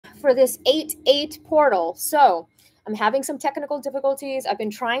for this 8-8 portal. So I'm having some technical difficulties. I've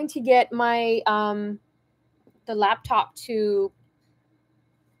been trying to get my the laptop to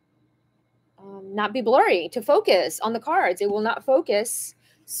not be blurry, to focus on the cards. It will not focus.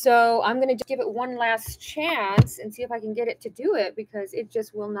 So I'm going to give it one last chance and see if I can get it to do it, because it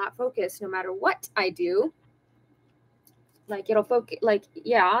just will not focus no matter what I do. Like it'll focus, like,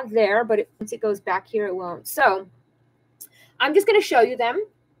 yeah, there, but once it goes back here, it won't. So I'm just going to show you them.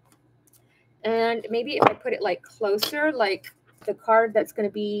 And maybe if I put it like closer, like the card that's going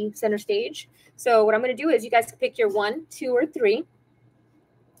to be center stage. So what I'm going to do is you guys can pick your 1, 2, or 3.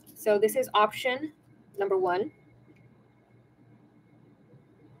 So this is option number 1.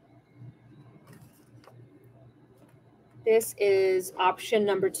 This is option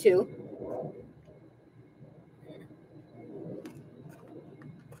number 2.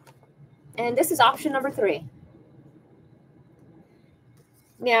 And this is option number 3.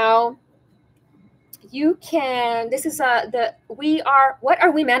 Now, you can, this is what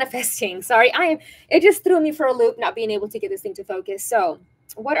are we manifesting? Sorry, it just threw me for a loop not being able to get this thing to focus. So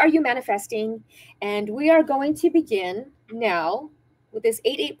what are you manifesting? And we are going to begin now with this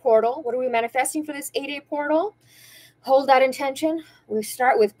 8-8 portal. What are we manifesting for this 8-8 portal? Hold that intention. We'll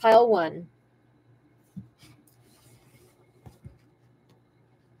start with pile 1.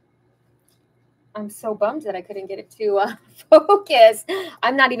 I'm so bummed that I couldn't get it to focus.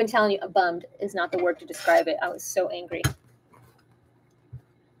 I'm not even telling you, bummed is not the word to describe it. I was so angry.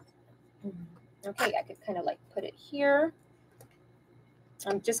 Okay, I could kind of like put it here.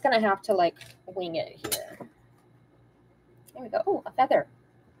 I'm just going to have to like wing it here. There we go. Oh, a feather.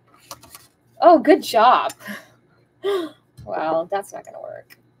 Oh, good job. Wow, that's not going to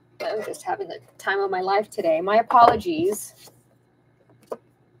work. I'm just having the time of my life today. My apologies.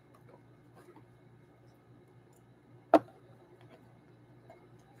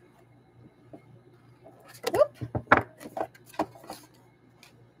 Whoop.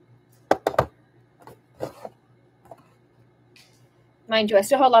 Mind you, I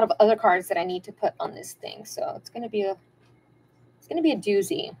still have a lot of other cards that I need to put on this thing, so it's going to be a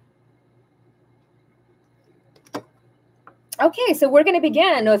doozy. Okay, so we're going to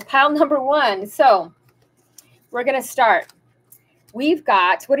begin with pile number 1. So we're going to start. We've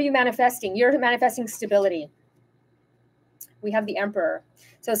got, what are you manifesting? You're manifesting stability. We have the Emperor.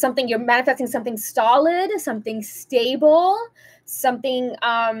 So something, you're manifesting something solid, something stable, something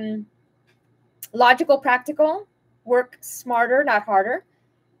logical, practical. Work smarter, not harder.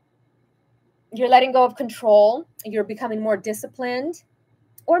 You're letting go of control. You're becoming more disciplined.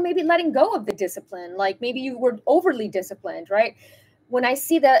 Or maybe letting go of the discipline. Like maybe you were overly disciplined, right? When I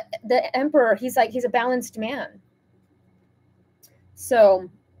see the Emperor, he's a balanced man. So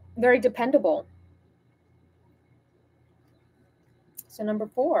very dependable. So number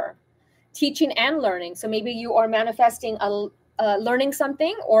 4, teaching and learning. So maybe you are manifesting learning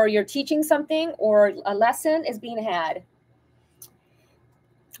something, or you're teaching something, or a lesson is being had.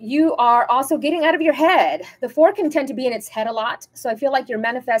 You are also getting out of your head. The 4 can tend to be in its head a lot. So I feel like you're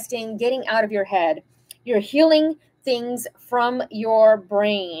manifesting getting out of your head. You're healing things from your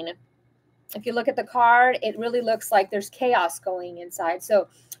brain. If you look at the card, it really looks like there's chaos going inside. So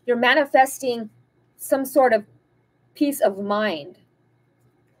you're manifesting some sort of peace of mind.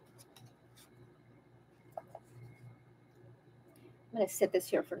 I'm going to sit this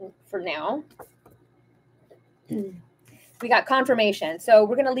here for now. We got confirmation. So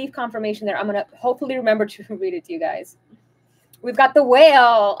we're going to leave confirmation there. I'm going to hopefully remember to read it to you guys. We've got the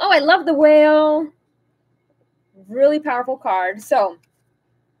whale. Oh, I love the whale. Really powerful card. So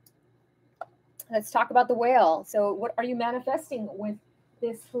let's talk about the whale. So what are you manifesting with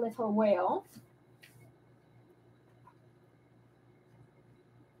this little whale?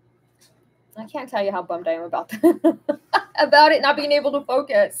 I can't tell you how bummed I am about about it not being able to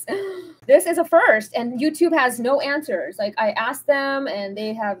focus. This is a first, and YouTube has no answers. Like I asked them and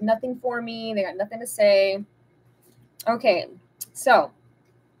they have nothing for me. They got nothing to say. Okay, so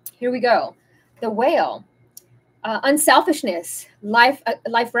here we go. The whale, unselfishness, life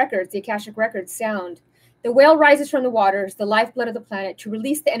records, the Akashic records, sound. The whale rises from the waters, the lifeblood of the planet, to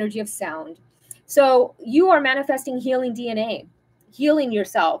release the energy of sound. So you are manifesting healing DNA, healing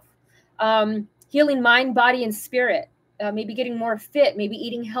yourself. Healing mind, body, and spirit, maybe getting more fit, maybe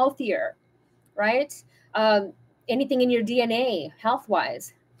eating healthier, right? Anything in your DNA,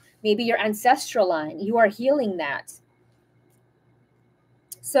 health-wise, maybe your ancestral line, you are healing that.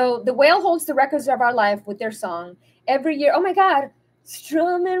 So the whale holds the records of our life with their song. Every year, oh my God,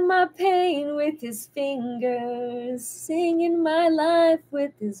 strumming my pain with his fingers, singing my life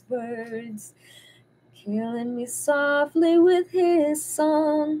with his words, killing me softly with his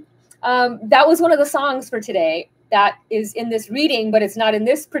song. That was one of the songs for today that is in this reading, but it's not in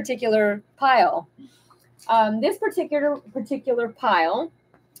this particular pile. This particular pile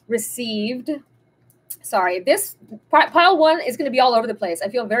received, sorry, this pile 1 is going to be all over the place. I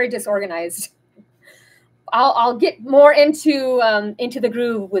feel very disorganized. I'll get more into the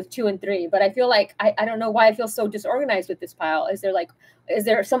groove with 2 and 3, but I feel like I don't know why I feel so disorganized with this pile. Is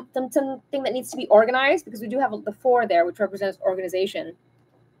there something that needs to be organized? Because we do have the 4 there, which represents organization.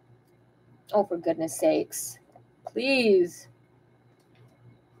 Oh, for goodness sakes, please.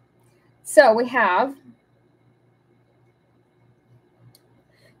 So we have,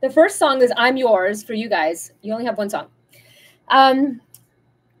 the first song is I'm Yours for you guys. You only have one song.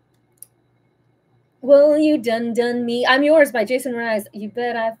 Well, you done me. I'm Yours by Jason Mraz. You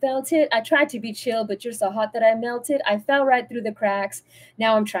bet I felt it. I tried to be chill, but you're so hot that I melted. I fell right through the cracks.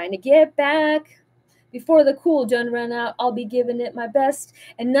 Now I'm trying to get back. Before the cool done run out, I'll be giving it my best.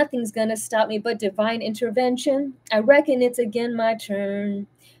 And nothing's gonna stop me but divine intervention. I reckon it's again my turn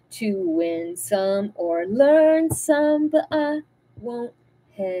to win some or learn some, but I won't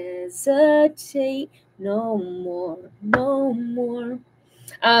hesitate no more, no more.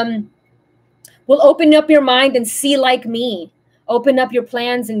 Well, open up your mind and see like me. Open up your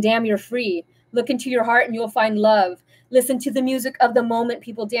plans and damn, you're free. Look into your heart and you'll find love. Listen to the music of the moment.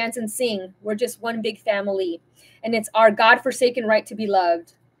 People dance and sing. We're just one big family. And it's our God-forsaken right to be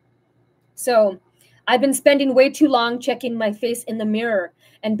loved. So I've been spending way too long checking my face in the mirror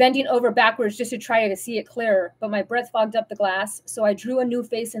and bending over backwards just to try to see it clearer. But my breath fogged up the glass, so I drew a new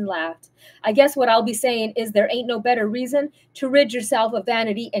face and laughed. I guess what I'll be saying is there ain't no better reason to rid yourself of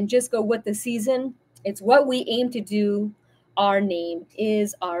vanity and just go with the season. It's what we aim to do. Our name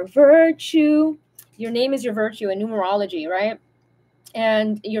is our virtue. Your name is your virtue in numerology, right?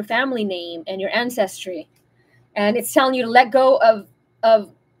 And your family name and your ancestry. And it's telling you to let go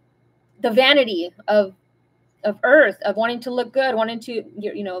of the vanity of earth, of wanting to look good, wanting to,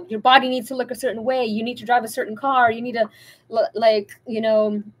 your body needs to look a certain way. You need to drive a certain car. You need to look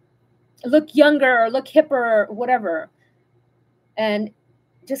younger or look hipper or whatever. And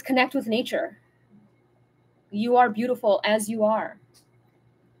just connect with nature. You are beautiful as you are.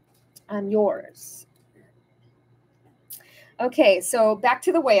 I'm yours. Okay, so back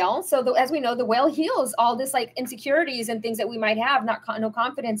to the whale. So as we know, the whale heals all this like insecurities and things that we might have, no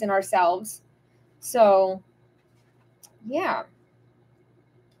confidence in ourselves. So yeah.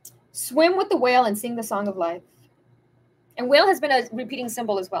 Swim with the whale and sing the song of life. And whale has been a repeating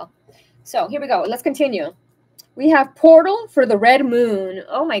symbol as well. So here we go. Let's continue. We have portal for the red moon.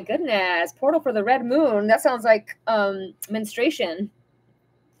 Oh my goodness. Portal for the red moon. That sounds like menstruation.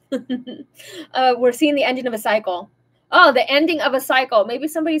 We're seeing the ending of a cycle. Oh, the ending of a cycle. Maybe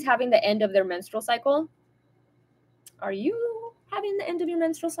somebody's having the end of their menstrual cycle. Are you having the end of your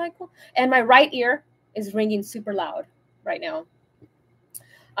menstrual cycle? And my right ear is ringing super loud right now.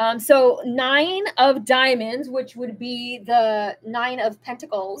 So 9 of diamonds, which would be the 9 of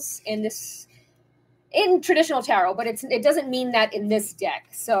pentacles in traditional tarot, but it doesn't mean that in this deck.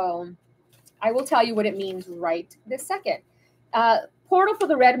 So I will tell you what it means right this second. Portal for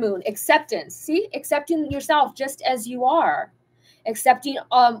the red moon, acceptance. See, accepting yourself just as you are, accepting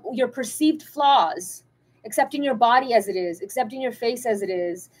your perceived flaws, accepting your body as it is, accepting your face as it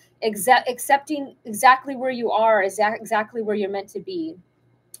is, accepting exactly where you are, exactly where you're meant to be.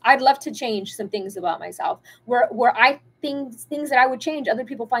 I'd love to change some things about myself where things that I would change, other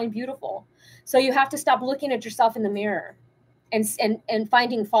people find beautiful. So you have to stop looking at yourself in the mirror and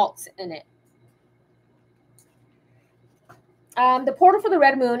finding faults in it. The portal for the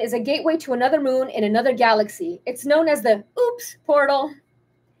red moon is a gateway to another moon in another galaxy. It's known as the oops portal.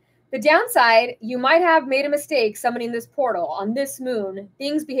 The downside, you might have made a mistake summoning this portal on this moon.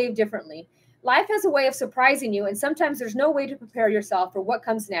 Things behave differently. Life has a way of surprising you, and sometimes there's no way to prepare yourself for what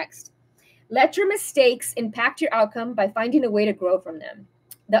comes next. Let your mistakes impact your outcome by finding a way to grow from them.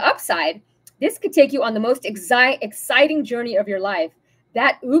 The upside, this could take you on the most exciting journey of your life.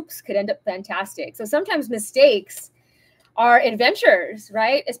 That oops could end up fantastic. So sometimes mistakes are adventures,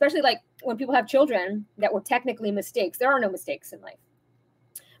 right? Especially like when people have children that were technically mistakes. There are no mistakes in life.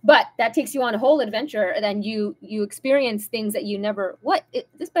 But that takes you on a whole adventure, and then you experience things that you never...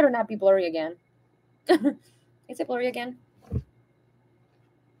 This better not be blurry again. Is it blurry again?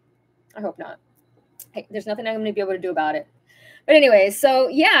 I hope not. Hey, there's nothing I'm going to be able to do about it. But anyway, so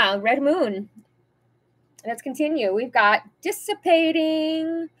yeah, red moon. Let's continue. We've got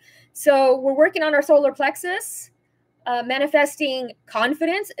dissipating. So we're working on our solar plexus, manifesting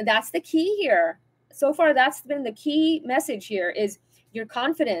confidence. That's the key here. So far, that's been the key message here is your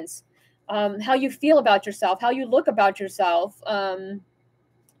confidence, how you feel about yourself, how you look about yourself.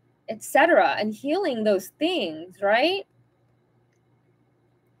 etc., and healing those things, right?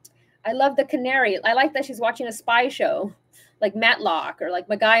 I love the canary. I like that she's watching a spy show, like Matlock or like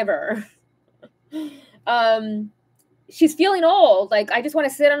MacGyver. She's feeling old. Like, I just want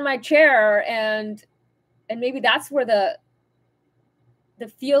to sit on my chair, and maybe that's where the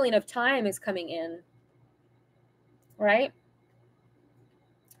feeling of time is coming in, right?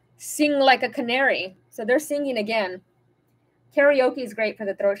 Sing like a canary. So they're singing again. Karaoke is great for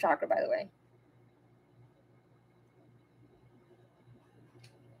the throat chakra, by the way.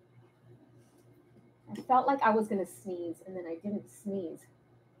 I felt like I was going to sneeze, and then I didn't sneeze.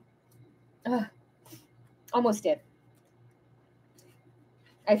 Ugh. Almost did.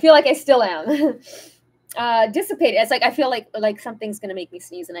 I feel like I still am. Dissipated. It's like I feel like something's going to make me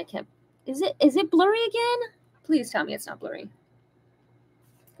sneeze, and I can't. Is it blurry again? Please tell me it's not blurry.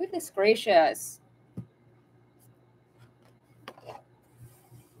 Goodness gracious.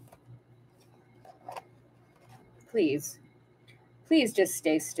 Please just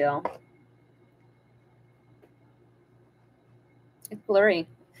stay still. It's blurry.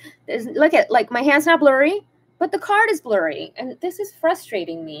 Look at, like, my hand's not blurry, but the card is blurry, and this is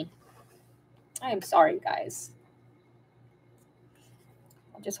frustrating me. I am sorry, guys.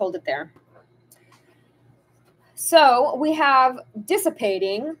 I'll just hold it there. So we have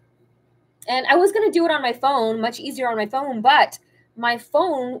dissipating, and I was going to do it on my phone, much easier on my phone, but my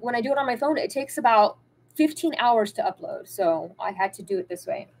phone, when I do it on my phone, it takes about 15 hours to upload, so I had to do it this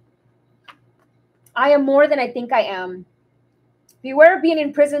way. I am more than I think I am. Beware of being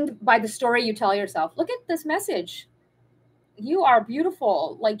imprisoned by the story you tell yourself. Look at this message. You are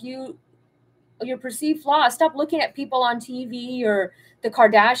beautiful. Like, your perceived flaws. Stop looking at people on TV or the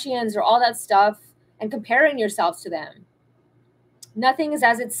Kardashians or all that stuff and comparing yourselves to them. Nothing is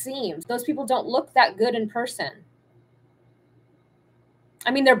as it seems. Those people don't look that good in person.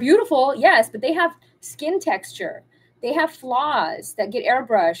 I mean, they're beautiful, yes, but they have skin texture. They have flaws that get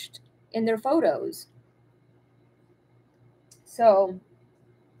airbrushed in their photos. So,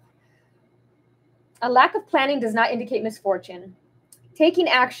 a lack of planning does not indicate misfortune. Taking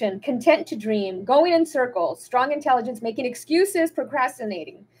action, content to dream, going in circles, strong intelligence, making excuses,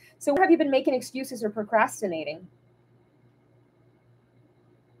 procrastinating. So where have you been making excuses or procrastinating?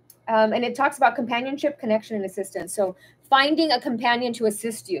 And it talks about companionship, connection, and assistance. So finding a companion to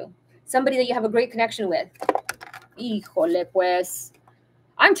assist you, somebody that you have a great connection with. Híjole, pues.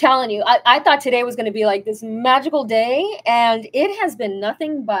 I'm telling you, I thought today was going to be like this magical day, and it has been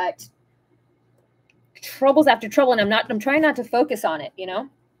nothing but troubles after trouble, and I'm trying not to focus on it, you know?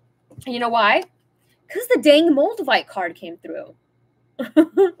 And you know why? Because the dang Moldavite card came through.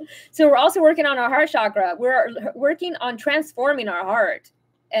 So we're also working on our heart chakra. We're working on transforming our heart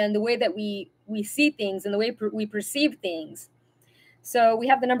and the way that we see things and the way we perceive things. So we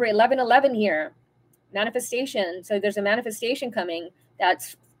have the number 1111 here, manifestation. So there's a manifestation coming.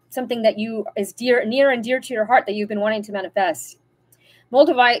 That's something that is near and dear to your heart that you've been wanting to manifest.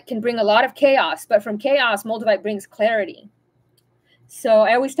 Moldavite can bring a lot of chaos, but from chaos, Moldavite brings clarity. So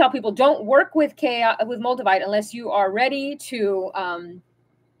I always tell people, don't work with Moldavite unless you are ready to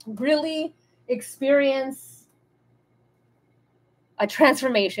really experience a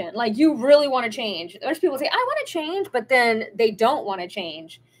transformation. Like, you really want to change. There's people say, I want to change, but then they don't want to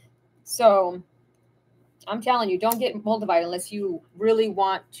change. So I'm telling you, don't get Moldavite unless you really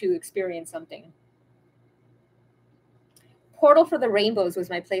want to experience something. Portal for the Rainbows was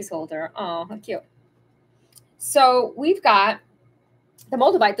my placeholder. Oh, how cute. So we've got the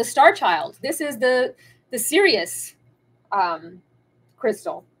Moldavite, the Star Child. This is the Sirius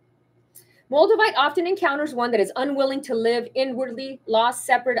crystal. Moldavite often encounters one that is unwilling to live inwardly, lost,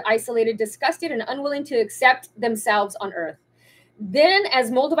 separate, isolated, disgusted, and unwilling to accept themselves on Earth. Then,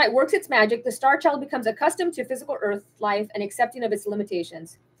 as Moldavite works its magic, the Star Child becomes accustomed to physical Earth life and accepting of its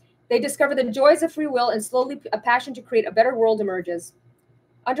limitations. They discover the joys of free will, and slowly a passion to create a better world emerges.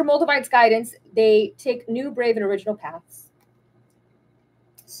 Under Moldavite's guidance, they take new, brave, and original paths.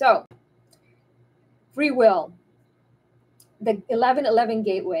 So, free will, the 1111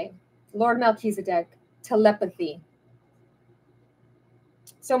 gateway, Lord Melchizedek, telepathy.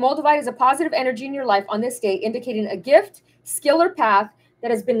 So Moldavite is a positive energy in your life on this day, indicating a gift, skill, or path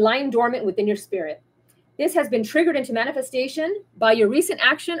that has been lying dormant within your spirit. This has been triggered into manifestation by your recent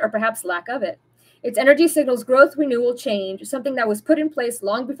action or perhaps lack of it. Its energy signals growth, renewal, change. Something that was put in place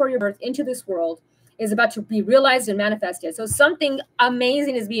long before your birth into this world is about to be realized and manifested. So something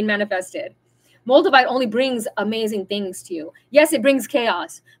amazing is being manifested. Moldavite only brings amazing things to you. Yes, it brings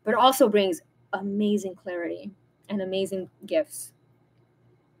chaos, but it also brings amazing clarity and amazing gifts.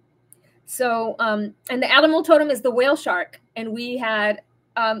 So, and the animal totem is the whale shark. And we had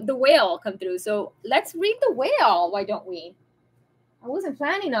the whale come through. So let's read the whale. Why don't we? I wasn't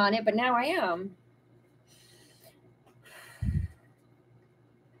planning on it, but now I am.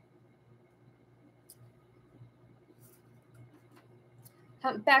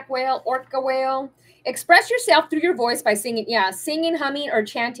 Humpback whale, orca whale. Express yourself through your voice by singing. Yeah, singing, humming, or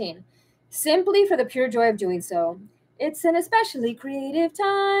chanting. Simply for the pure joy of doing so. It's an especially creative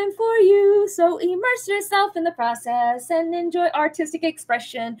time for you, so immerse yourself in the process and enjoy artistic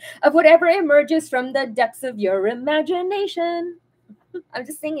expression of whatever emerges from the depths of your imagination. I'm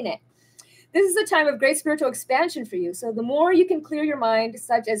just singing it. This is a time of great spiritual expansion for you, so the more you can clear your mind,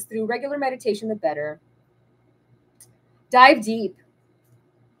 such as through regular meditation, the better. Dive deep.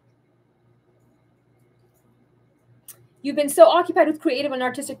 You've been so occupied with creative and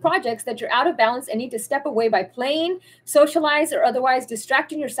artistic projects that you're out of balance and need to step away by playing, socialize, or otherwise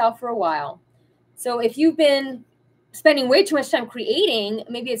distracting yourself for a while. So if you've been spending way too much time creating,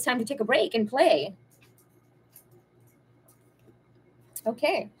 maybe it's time to take a break and play.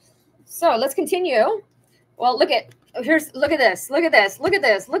 Okay, so let's continue. Well, look at this. Look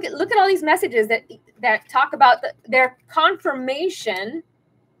at all these messages that talk about their confirmation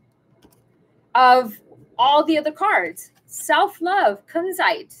of all the other cards. Self-love,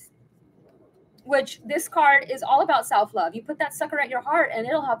 Kunzite, which this card is all about self-love. You put that sucker at your heart and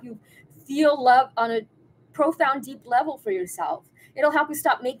it'll help you feel love on a profound, deep level for yourself. It'll help you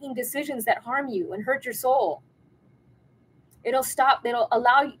stop making decisions that harm you and hurt your soul. It'll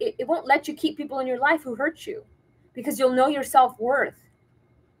allow you, it won't let you keep people in your life who hurt you because you'll know your self-worth.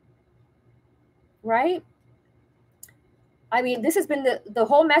 Right? I mean, this has been the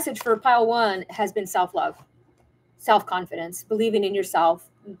whole message for pile one has been self-love, self-confidence, believing in yourself.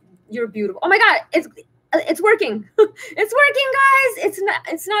 You're beautiful. Oh my God, it's working. It's working, guys.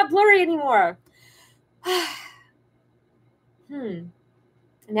 It's not blurry anymore.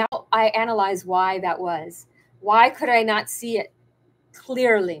 Now I analyze why that was. Why could I not see it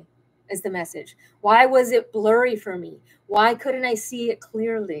clearly is the message. Why was it blurry for me? Why couldn't I see it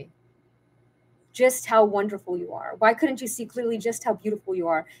clearly? Just how wonderful you are. Why couldn't you see clearly just how beautiful you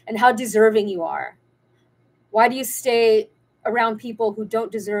are and how deserving you are? Why do you stay around people who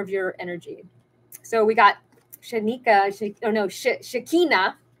don't deserve your energy? So we got Shakina.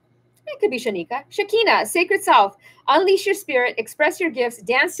 It could be Shanika. Shakina, sacred self. Unleash your spirit, express your gifts,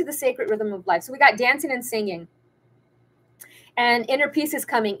 dance to the sacred rhythm of life. So we got dancing and singing. And inner peace is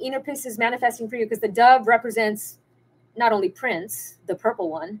coming. Inner peace is manifesting for you because the dove represents not only Prince, the purple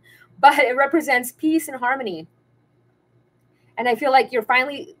one, but it represents peace and harmony. And I feel like you're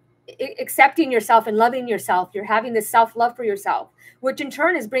finally accepting yourself and loving yourself. You're having this self-love for yourself, which in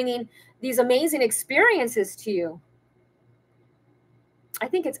turn is bringing these amazing experiences to you. I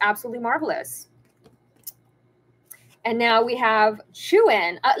think it's absolutely marvelous. And now we have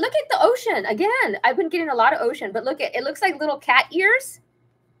Chewin. Look at the ocean. Again, I've been getting a lot of ocean, but look at it. Looks like little cat ears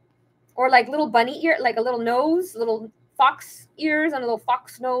or like little bunny ear, like a little nose, little fox ears and a little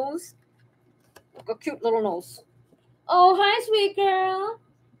fox nose. A cute little nose. Oh, hi, sweet girl.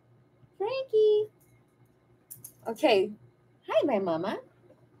 Frankie. Okay. Hi, my mama.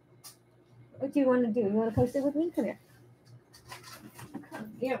 What do you want to do? You want to post it with me? Come here.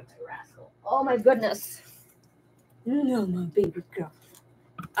 Come here, my rascal. Oh, my goodness. No, my baby girl.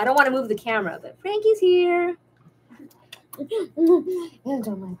 I don't want to move the camera, but Frankie's here.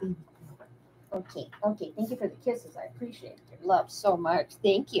 Hello, my baby girl. Okay. Thank you for the kisses. I appreciate your love so much.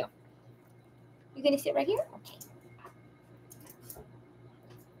 Thank you. You gonna sit right here? Okay.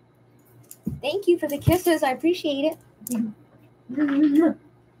 Thank you for the kisses. I appreciate it.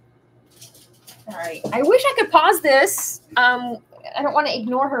 All right. I wish I could pause this. I don't want to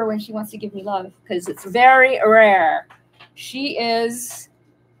ignore her when she wants to give me love because it's very rare. She is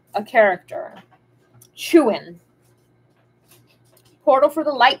a character. Chewin. Portal for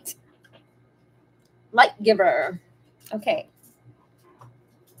the light. Light giver. Okay.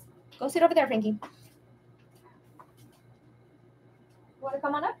 Go sit over there, Frankie. Want to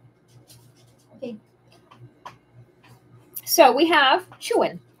come on up? Okay. So we have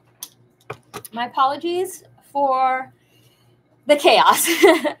Chewin. My apologies for the chaos.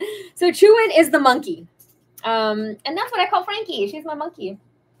 So Chewin is the monkey. And that's what I call Frankie. She's my monkey.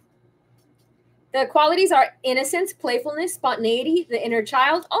 The qualities are innocence, playfulness, spontaneity, the inner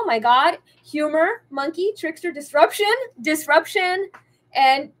child. Oh my God. Humor, monkey, trickster, disruption,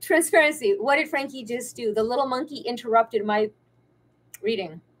 and transparency. What did Frankie just do? The little monkey interrupted my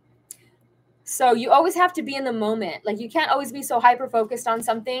reading. So you always have to be in the moment. Like you can't always be so hyper-focused on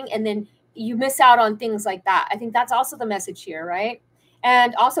something and then you miss out on things like that. I think that's also the message here, right?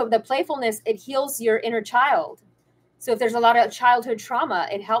 And also the playfulness, it heals your inner child. So if there's a lot of childhood trauma,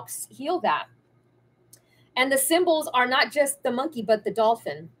 it helps heal that. And the symbols are not just the monkey, but the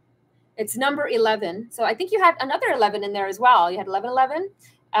dolphin. It's number 11. So I think you had another 11 in there as well. You had 1111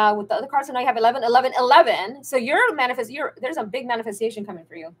 with the other cards. So now you have 11, 11, 11. So there's a big manifestation coming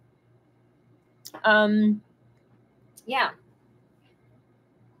for you. Yeah.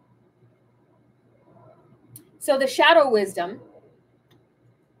 So the shadow wisdom,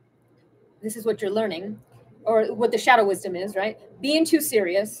 this is what you're learning, or what the shadow wisdom is, right? Being too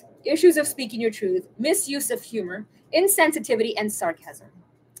serious, issues of speaking your truth, misuse of humor, insensitivity, and sarcasm.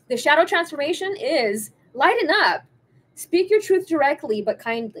 The shadow transformation is lighten up, speak your truth directly but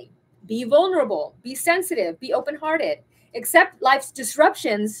kindly, be vulnerable, be sensitive, be open-hearted, accept life's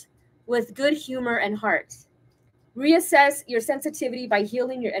disruptions with good humor and heart. Reassess your sensitivity by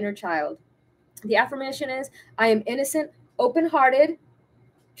healing your inner child. The affirmation is, I am innocent, open-hearted,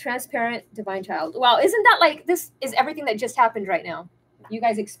 transparent, divine child. Wow, isn't that like, this is everything that just happened right now? You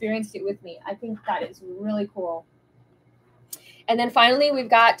guys experienced it with me. I think that is really cool. And then finally, we've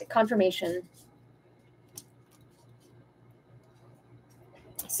got confirmation.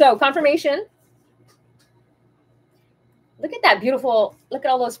 So confirmation. Look at that beautiful, look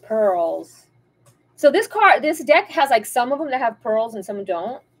at all those pearls. So this deck has like some of them that have pearls and some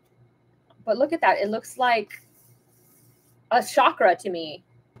don't. But look at that. It looks like a chakra to me.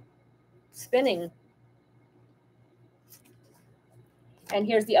 Spinning. And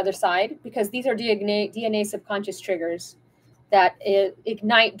here's the other side, because these are DNA subconscious triggers that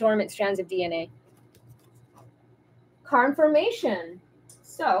ignite dormant strands of DNA. Confirmation.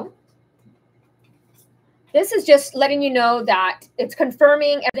 So this is just letting you know that it's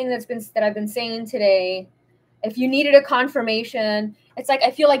confirming everything that I've been saying today. If you needed a confirmation, it's like,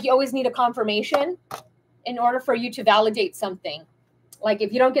 I feel like you always need a confirmation in order for you to validate something. Like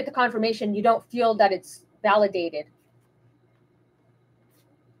if you don't get the confirmation, you don't feel that it's validated.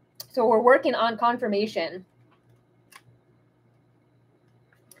 So we're working on confirmation.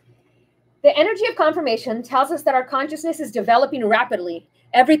 The energy of confirmation tells us that our consciousness is developing rapidly.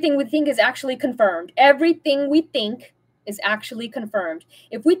 Everything we think is actually confirmed. Everything we think is actually confirmed.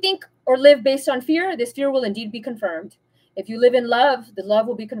 If we think or live based on fear, this fear will indeed be confirmed. If you live in love, the love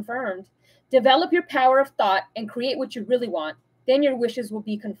will be confirmed. Develop your power of thought and create what you really want. Then your wishes will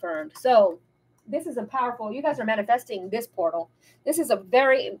be confirmed. So this is a powerful, you guys are manifesting this portal. This is a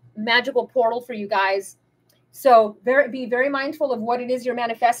very magical portal for you guys. So be very mindful of what it is you're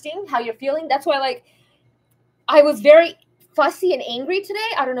manifesting, how you're feeling. That's why, like, I was very fussy and angry today.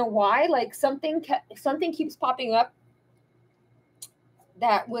 I don't know why. Like something keeps popping up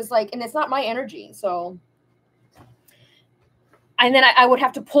that was like, and it's not my energy. So, and then I would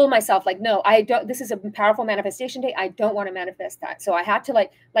have to pull myself like, no, I don't, this is a powerful manifestation day. I don't want to manifest that. So I had to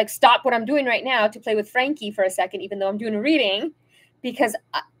like stop what I'm doing right now to play with Frankie for a second, even though I'm doing a reading, because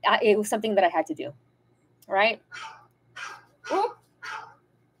it was something that I had to do. Right? Oop.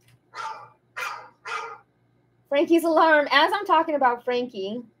 Frankie's alarm. As I'm talking about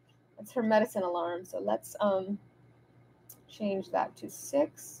Frankie, that's her medicine alarm. So let's change that to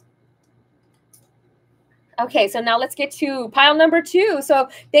 6. Okay, so now let's get to pile number 2. So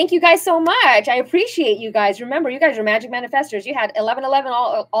thank you guys so much. I appreciate you guys. Remember, you guys are magic manifestors. You had 1111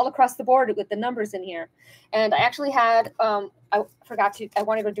 all across the board with the numbers in here. And I actually had, I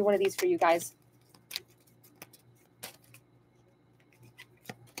want to go do one of these for you guys.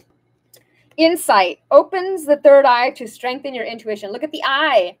 Insight opens the third eye to strengthen your intuition. Look at the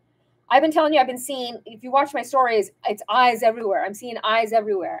eye. I've been telling you, I've been seeing, if you watch my stories, it's eyes everywhere. I'm seeing eyes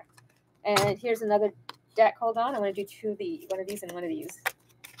everywhere. And here's another deck. Hold on. I'm going to do one of these and one of these.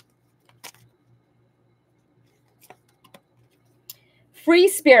 Free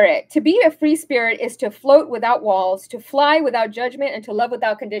spirit. To be a free spirit is to float without walls, to fly without judgment, and to love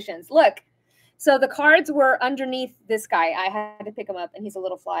without conditions. Look. So the cards were underneath this guy. I had to pick him up, and he's a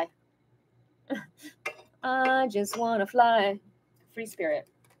little fly. I just want to fly. Free spirit.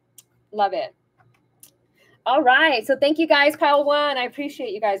 Love it. All right. So thank you guys, pile 1. I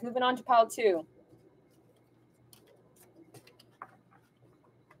appreciate you guys. Moving on to pile 2.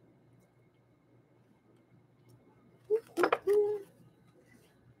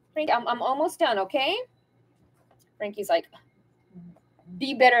 Frank, I'm almost done, okay? Frankie's like,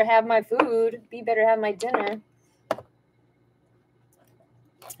 be better have my food. Be better have my dinner.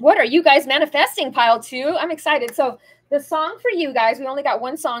 What are you guys manifesting, pile 2? I'm excited. So the song for you guys, we only got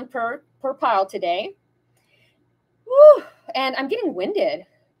one song per pile today. Woo, and I'm getting winded.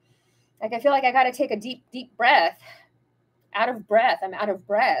 Like I feel like I got to take a deep, deep breath. Out of breath. I'm out of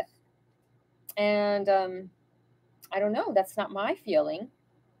breath. And I don't know. That's not my feeling.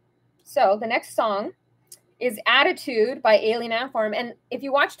 So the next song is Attitude by Alien Ant Farm. And if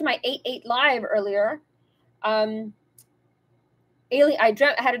you watched my 8/8 live earlier, I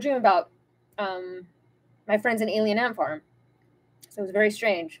had a dream about my friends in Alien Ant Farm. So it was very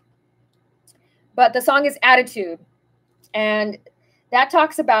strange. But the song is Attitude. And that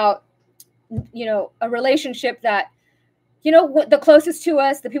talks about, you know, a relationship that, you know, the closest to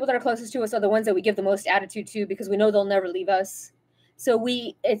us, the people that are closest to us are the ones that we give the most attitude to because we know they'll never leave us. So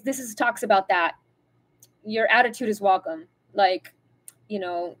this talks about that. Your attitude is welcome. Like, you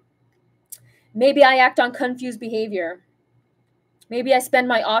know, maybe I act on confused behavior. Maybe I spend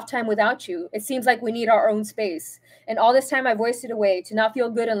my off time without you. It seems like we need our own space. And all this time I voiced it away to not feel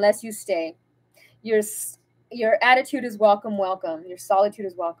good unless you stay. Your attitude is welcome, welcome. Your solitude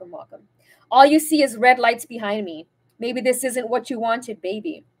is welcome, welcome. All you see is red lights behind me. Maybe this isn't what you wanted,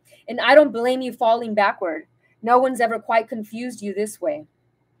 baby. And I don't blame you falling backward. No one's ever quite confused you this way.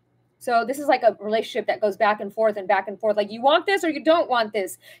 So this is like a relationship that goes back and forth and back and forth. Like, you want this or you don't want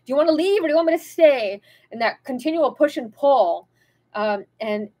this? Do you want to leave or do you want me to stay? And that continual push and pull.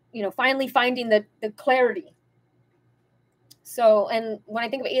 And, you know, finally finding the clarity. So, and when I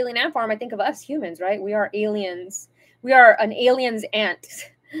think of Alien Ant Farm, I think of us humans, right? We are aliens. We are an alien's ant.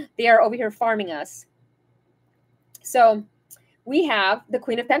 They are over here farming us. So we have the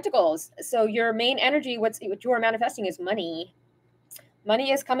Queen of Pentacles. So your main energy, what you are manifesting is money.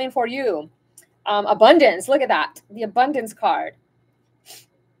 Money is coming for you. Abundance, look at that. The abundance card.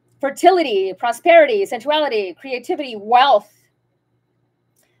 Fertility, prosperity, sensuality, creativity, wealth.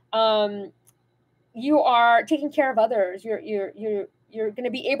 You are taking care of others. You're going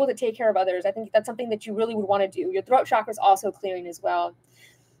to be able to take care of others. I think that's something that you really would want to do. Your throat chakra is also clearing as well.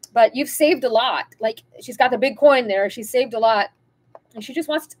 But you've saved a lot. Like, she's got the big coin there. She saved a lot. And she just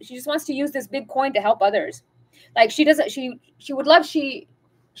wants to use this big coin to help others. Like, she would love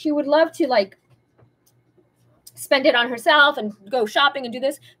to like spend it on herself and go shopping and do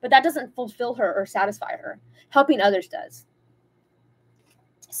this, but that doesn't fulfill her or satisfy her. Helping others does.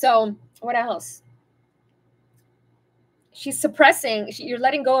 So what else? She's suppressing, you're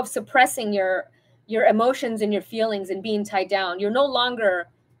letting go of suppressing your emotions and your feelings and being tied down. You're no longer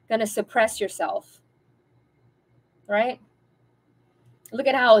going to suppress yourself, right? Look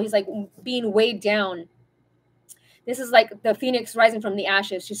at how he's like being weighed down. This is like the phoenix rising from the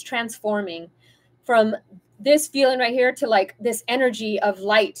ashes. She's transforming from this feeling right here to like this energy of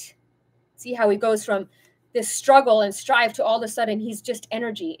light. See how he goes from this struggle and strive to all of a sudden he's just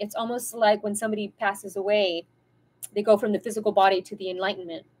energy. It's almost like when somebody passes away, they go from the physical body to the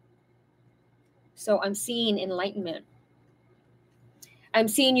enlightenment. So I'm seeing enlightenment. I'm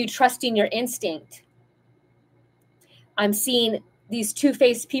seeing you trusting your instinct. I'm seeing these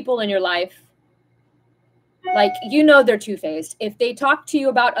two-faced people in your life. Like, you know, they're two-faced. If they talk to you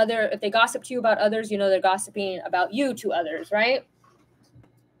about if they gossip to you about others, you know, they're gossiping about you to others, right?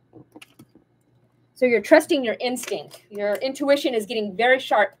 So you're trusting your instinct. Your intuition is getting very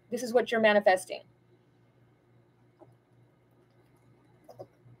sharp. This is what you're manifesting.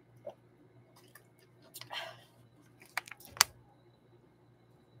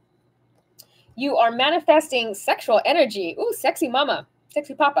 You are manifesting sexual energy. Ooh, sexy mama,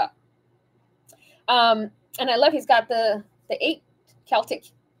 sexy papa. And I love he's got the 8 Celtic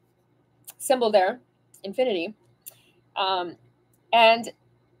symbol there, infinity. And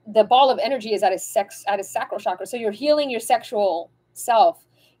the ball of energy is at his sacral chakra. So you're healing your sexual self.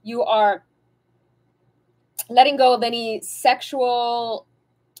 You are letting go of any sexual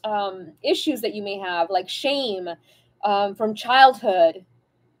issues that you may have, like shame from childhood,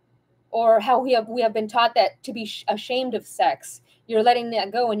 or how we have been taught that to be ashamed of sex. You're letting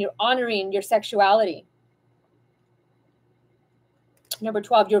that go and you're honoring your sexuality. Number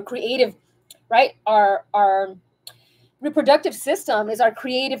 12, your creative, right? Our reproductive system is our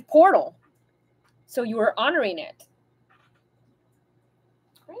creative portal. So you are honoring it.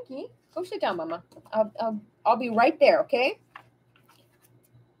 Frankie, go sit down, mama. I'll be right there, okay?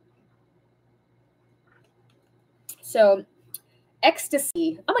 So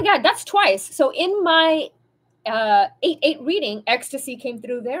ecstasy. Oh my God, that's twice. So in my 8/8 reading, ecstasy came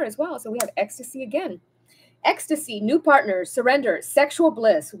through there as well. So we have ecstasy again. Ecstasy, new partners, surrender, sexual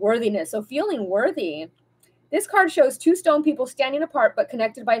bliss, worthiness. So feeling worthy. This card shows 2 stone people standing apart but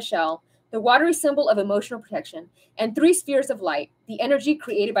connected by a shell, the watery symbol of emotional protection, and 3 spheres of light, the energy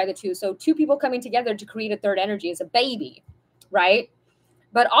created by the 2. So 2 people coming together to create a third energy is a baby, right?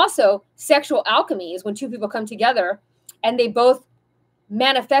 But also sexual alchemy is when 2 people come together and they both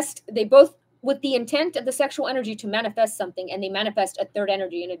manifest, with the intent of the sexual energy to manifest something, and they manifest a third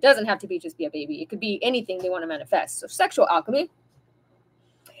energy. And it doesn't have to just be a baby. It could be anything they want to manifest. So sexual alchemy.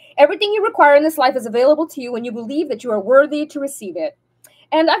 Everything you require in this life is available to you when you believe that you are worthy to receive it.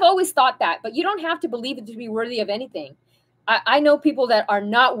 And I've always thought that, but you don't have to believe it to be worthy of anything. I know people that are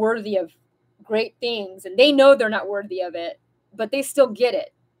not worthy of great things, and they know they're not worthy of it, but they still get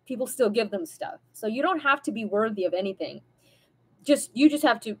it. People still give them stuff. So you don't have to be worthy of anything. You just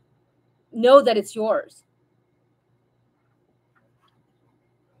have to know that it's yours.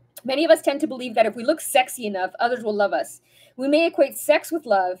 Many of us tend to believe that if we look sexy enough, others will love us. We may equate sex with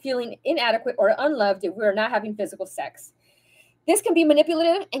love, feeling inadequate or unloved if we are not having physical sex. This can be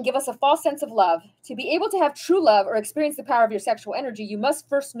manipulative and give us a false sense of love. To be able to have true love or experience the power of your sexual energy, you must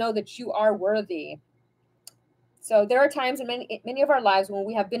first know that you are worthy. So there are times in many of our lives when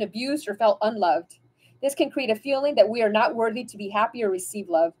we have been abused or felt unloved. This can create a feeling that we are not worthy to be happy or receive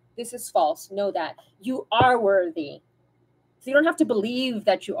love. This is false. Know that. You are worthy. So you don't have to believe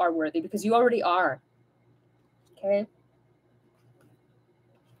that you are worthy because you already are. Okay?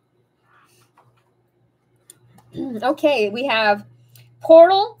 Okay, we have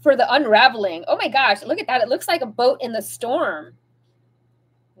portal for the unraveling. Oh my gosh, look at that. It looks like a boat in the storm.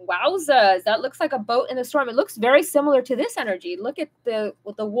 Wowzas, that looks like a boat in the storm. It looks very similar to this energy. Look at the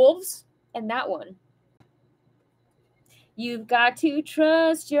wolves and that one. You've got to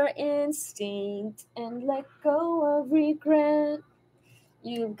trust your instinct and let go of regret.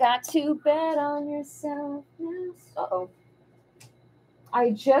 You've got to bet on yourself. Uh-oh. I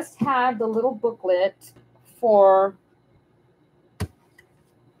just had the little booklet for...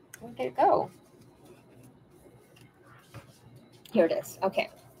 Where did it go? Here it is. Okay.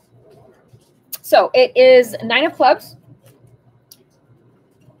 So it is 9 of clubs.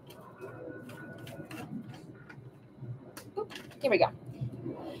 Here we go.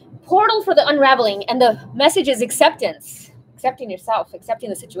 Portal for the unraveling. And the message is acceptance. Accepting yourself,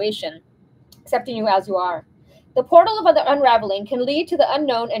 accepting the situation, accepting you as you are. The portal of the unraveling can lead to the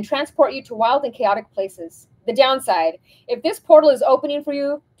unknown and transport you to wild and chaotic places. The downside, if this portal is opening for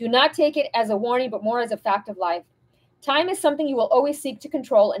you, do not take it as a warning, but more as a fact of life. Time is something you will always seek to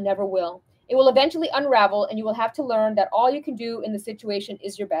control and never will. It will eventually unravel, and you will have to learn that all you can do in the situation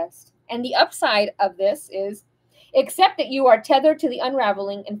is your best. And the upside of this is accept that you are tethered to the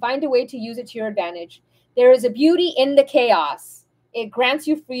unraveling and find a way to use it to your advantage. There is a beauty in the chaos. It grants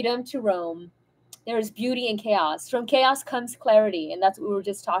you freedom to roam. There is beauty in chaos. From chaos comes clarity, and that's what we were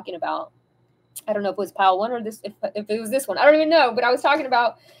just talking about. I don't know if it was pile 1 or this, if it was this one. I don't even know, but I was talking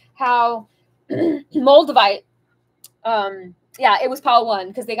about how Moldavite, yeah, it was pile 1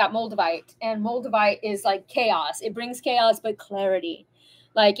 because they got Moldavite, and Moldavite is like chaos. It brings chaos, but clarity.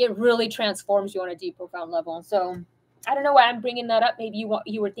 Like it really transforms you on a deep, profound level. So I don't know why I'm bringing that up. Maybe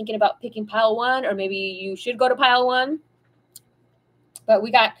you were thinking about picking pile 1, or maybe you should go to pile 1. But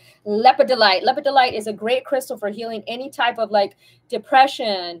we got lepidolite. Lepidolite is a great crystal for healing any type of like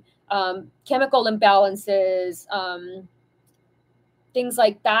depression, chemical imbalances, things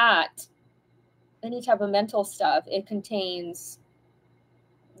like that. Any type of mental stuff. It contains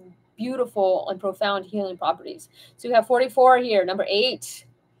beautiful and profound healing properties. So we have 44 here. Number 8,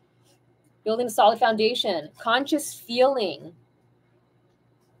 building a solid foundation. Conscious feeling.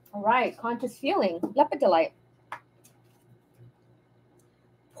 All right, conscious feeling. Lepidolite.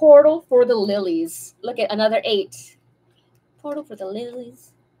 Portal for the lilies. Look at another 8. Portal for the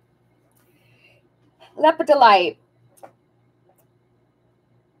lilies. Lepidolite.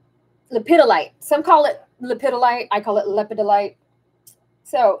 Lepidolite. Some call it lepidolite. I call it lepidolite.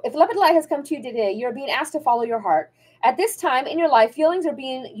 So if lepidolite has come to you today, you're being asked to follow your heart. At this time in your life, feelings are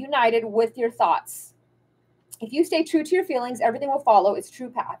being united with your thoughts. If you stay true to your feelings, everything will follow its true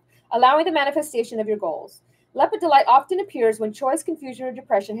path, allowing the manifestation of your goals. Lepidolite often appears when choice, confusion, or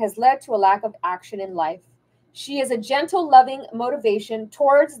depression has led to a lack of action in life. She is a gentle, loving motivation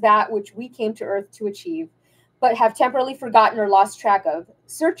towards that which we came to Earth to achieve, but have temporarily forgotten or lost track of.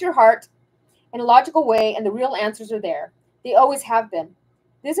 Search your heart in a logical way, and the real answers are there. They always have been.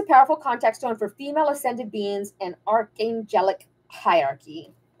 This is a powerful contact stone for female ascended beings and archangelic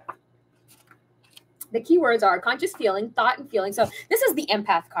hierarchy. The keywords are conscious feeling, thought, and feeling. So this is the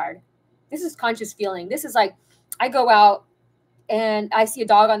empath card. This is conscious feeling. This is like I go out and I see a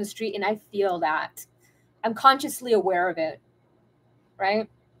dog on the street and I feel that. I'm consciously aware of it, right?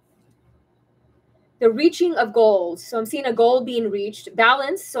 The reaching of goals. So I'm seeing a goal being reached.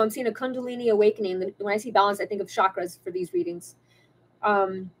 Balance. So I'm seeing a Kundalini awakening. When I see balance, I think of chakras for these readings.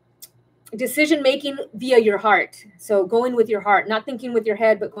 Decision making via your heart. So going with your heart, not thinking with your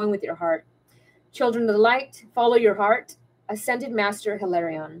head, but going with your heart. Children of the light, follow your heart. Ascended Master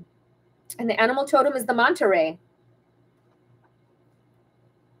Hilarion. And the animal totem is the manta ray.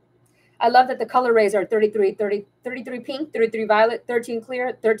 I love that the color rays are 33, 30, 33 pink, 33 violet, 13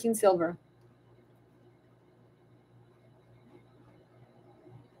 clear, 13 silver.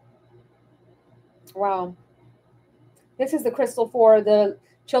 Wow. This is the crystal for the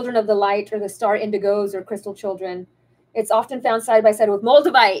children of the light, or the star indigos, or crystal children. It's often found side by side with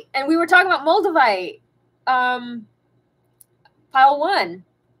moldavite. And we were talking about moldavite. Pile one.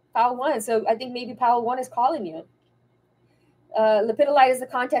 Pile one. So I think maybe pile one is calling you. Lepidolite is the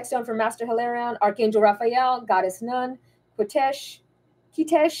contact stone for Master Hilarion, Archangel Raphael, Goddess Nun, Kitesh,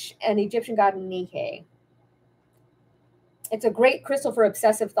 and Egyptian god Nike. It's a great crystal for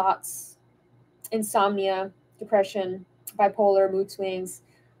obsessive thoughts, insomnia, depression, bipolar, mood swings,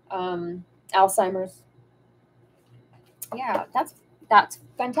 Alzheimer's. Yeah, that's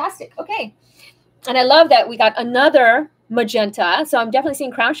fantastic. Okay. And I love that we got another magenta. So I'm definitely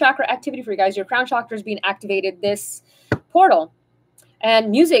seeing crown chakra activity for you guys. Your crown chakra is being activated this portal,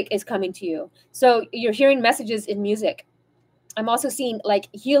 and music is coming to you. So you're hearing messages in music. I'm also seeing like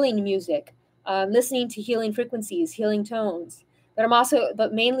healing music, listening to healing frequencies, healing tones.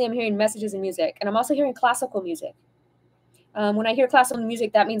 But mainly I'm hearing messages in music, and I'm also hearing classical music. When I hear classical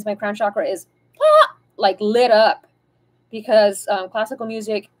music, that means my crown chakra is like lit up, because classical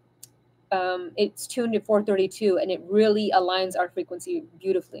music, it's tuned to 432, and it really aligns our frequency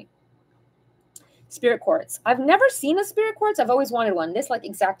beautifully. Spirit quartz. I've never seen a spirit quartz. I've always wanted one. This like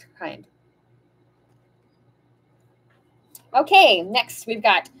exact kind. Okay, next we've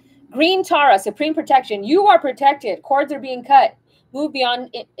got green Tara, supreme protection. You are protected. Cords are being cut. Move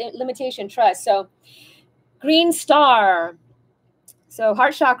beyond limitation. Trust. So green star. So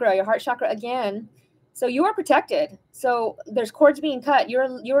heart chakra, your heart chakra again. So you are protected. So there's cords being cut.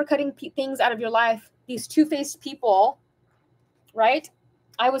 You're cutting things out of your life. These two-faced people, right?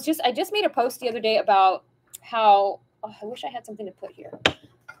 I just made a post the other day about how, I wish I had something to put here. I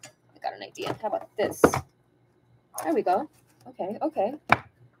got an idea. How about this? There we go. Okay.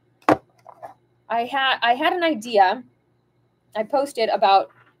 I had an idea. I posted about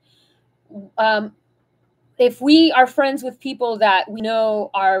if we are friends with people that we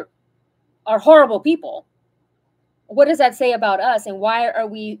know are horrible people, what does that say about us, and why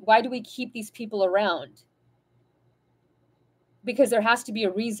do we keep these people around? Because there has to be a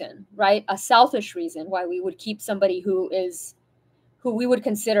reason, right? A selfish reason why we would keep somebody who we would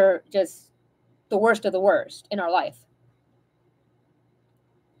consider just the worst of the worst in our life.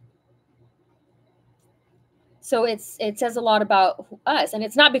 So it says a lot about us, and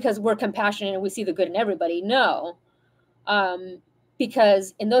it's not because we're compassionate and we see the good in everybody. No,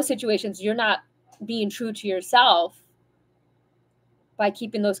 because in those situations, you're not being true to yourself by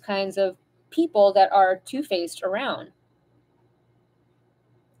keeping those kinds of people that are two-faced around.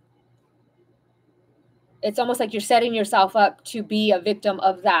 It's almost like you're setting yourself up to be a victim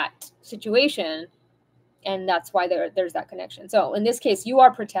of that situation. And that's why there's that connection. So in this case, you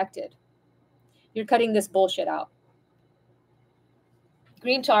are protected. You're cutting this bullshit out.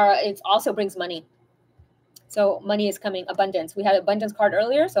 Green Tara, it also brings money. So money is coming, abundance. We had abundance card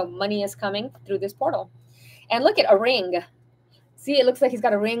earlier, so money is coming through this portal. And look at a ring. See, it looks like he's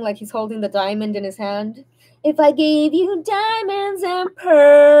got a ring, like he's holding the diamond in his hand. If I gave you diamonds and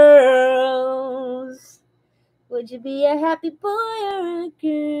pearls, would you be a happy boy or a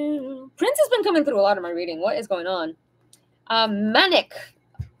girl? Prince has been coming through a lot of my reading. What is going on? Manic.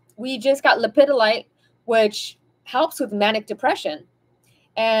 We just got lepidolite, which helps with manic depression.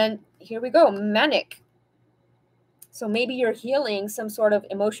 And here we go, manic. So maybe you're healing some sort of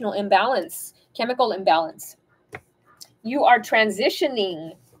emotional imbalance, chemical imbalance. You are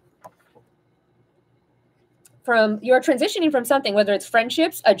transitioning from something, whether it's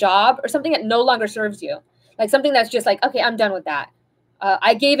friendships, a job, or something that no longer serves you. Like something that's just like, okay, I'm done with that.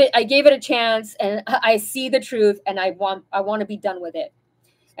 I gave it a chance, and I see the truth, and I want to be done with it.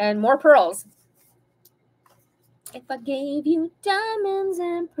 And more pearls. If I gave you diamonds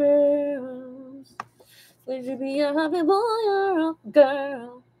and pearls, would you be a happy boy or a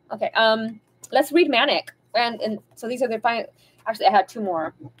girl? Okay, let's read manic. And so these are the final. Actually, I had two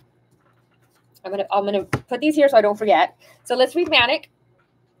more. I'm gonna put these here so I don't forget. So let's read manic.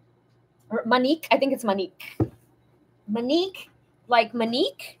 Or Manique, I think it's Manique. Manique, like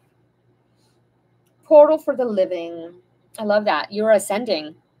Manique. Portal for the living. I love that. You're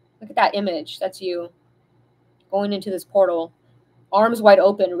ascending. Look at that image. That's you going into this portal, arms wide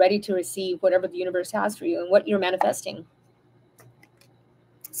open, ready to receive whatever the universe has for you and what you're manifesting.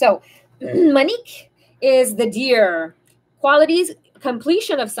 So Manique is the deer. Qualities,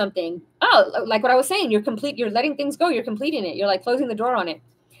 completion of something. Oh, like what I was saying, you're complete. You're letting things go. You're completing it. You're like closing the door on it.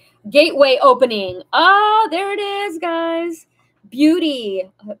 Gateway opening. Oh, there it is, guys.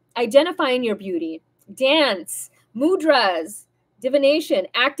 beauty, identifying your beauty, dance, mudras, divination,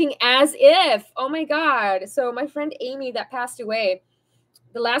 acting as if. Oh my God. So my friend Amy that passed away,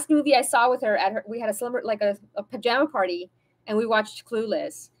 the last movie I saw with her we had a slumber, like a pajama party, and we watched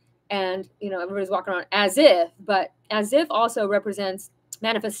Clueless. And, you know, everybody's walking around as if, but as if also represents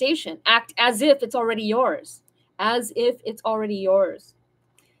manifestation. Act as if it's already yours. As if it's already yours.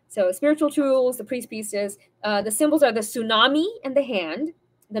 So spiritual tools, the priest, priestess. The symbols are the tsunami and the hand.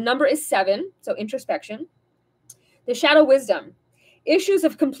 The number is 7, so introspection. The shadow wisdom. Issues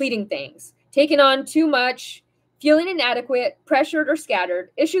of completing things. Taking on too much, feeling inadequate, pressured, or scattered.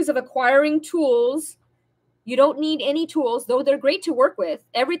 Issues of acquiring tools. You don't need any tools, though they're great to work with.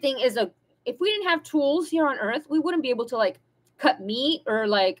 Everything is if we didn't have tools here on earth, we wouldn't be able to like cut meat or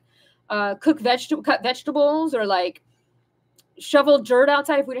like cut vegetables or like shovel dirt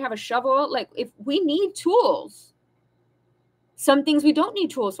outside if we didn't have a shovel. Like if we need tools, some things we don't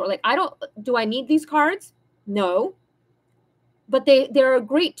need tools for. Like do I need these cards? No. But they're a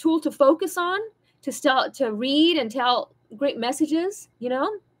great tool to focus on, to read and tell great messages, you know?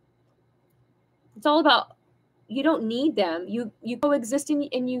 It's all about, you don't need them. You coexist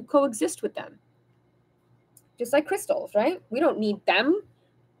and you coexist with them. Just like crystals, right? We don't need them,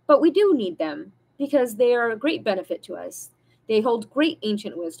 but we do need them because they are a great benefit to us. They hold great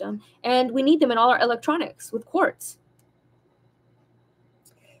ancient wisdom, and we need them in all our electronics with quartz.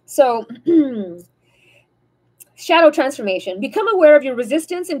 So, shadow transformation. Become aware of your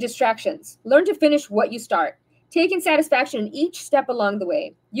resistance and distractions. Learn to finish what you start. Taking satisfaction in each step along the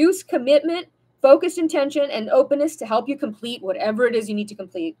way. Use commitment, focused intention, and openness to help you complete whatever it is you need to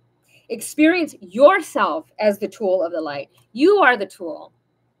complete. Experience yourself as the tool of the light. You are the tool.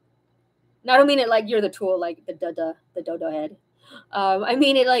 I don't mean it like you're the tool, like the dodo head. I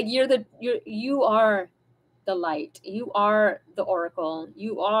mean it like you are the light. You are the oracle.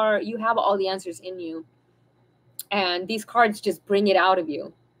 You have all the answers in you. And these cards just bring it out of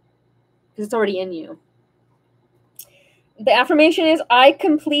you because it's already in you. The affirmation is, I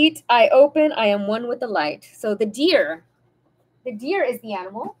complete, I open, I am one with the light. So the deer is the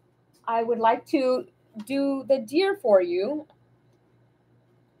animal. I would like to do the deer for you.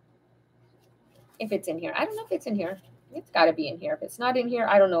 If it's in here. I don't know if it's in here. It's got to be in here. If it's not in here,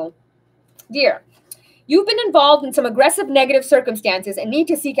 I don't know. Deer, you've been involved in some aggressive negative circumstances and need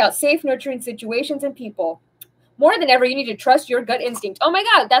to seek out safe, nurturing situations and people. More than ever, you need to trust your gut instinct. Oh my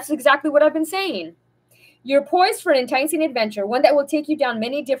God, that's exactly what I've been saying. You're poised for an enticing adventure, one that will take you down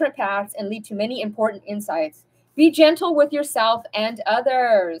many different paths and lead to many important insights. Be gentle with yourself and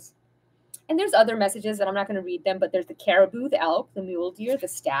others. And there's other messages that I'm not going to read them, but there's the caribou, the elk, the mule deer, the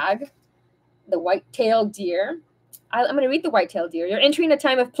stag, the white-tailed deer. I'm going to read the white-tailed deer. You're entering a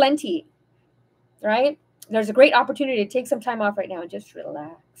time of plenty, right? There's a great opportunity to take some time off right now and just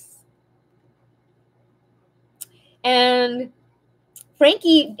relax. And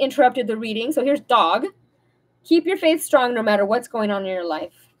Frankie interrupted the reading, so here's dog. Keep your faith strong no matter what's going on in your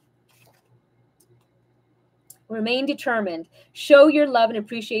life. Remain determined. Show your love and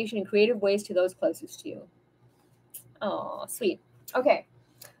appreciation in creative ways to those closest to you. Oh, sweet. Okay.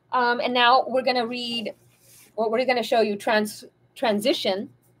 And now we're going to read, or we're going to show you transition.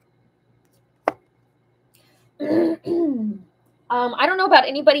 I don't know about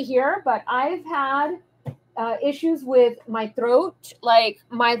anybody here, but I've had issues with my throat. Like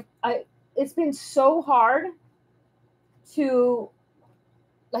it's been so hard to,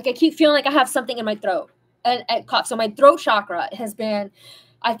 like, I keep feeling like I have something in my throat and cough. So my throat chakra has been,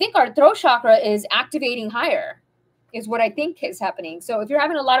 I think our throat chakra is activating higher, is what I think is happening. So if you're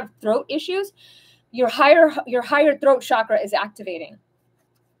having a lot of throat issues, your higher throat chakra is activating.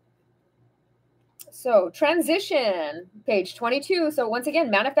 So transition, page 22. So once again,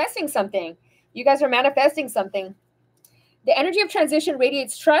 manifesting something. You guys are manifesting something. The energy of transition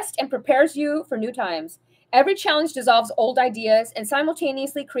radiates trust and prepares you for new times. Every challenge dissolves old ideas and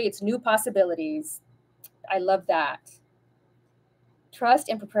simultaneously creates new possibilities. I love that. Trust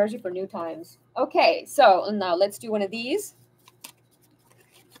and prepares you for new times. Okay, so now let's do one of these.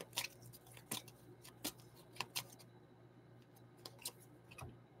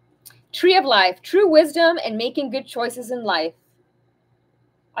 Tree of life, true wisdom and making good choices in life.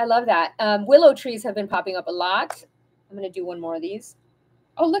 I love that. Willow trees have been popping up a lot. I'm going to do one more of these.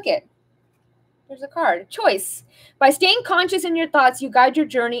 Oh, look it. There's a card. Choice. By staying conscious in your thoughts, you guide your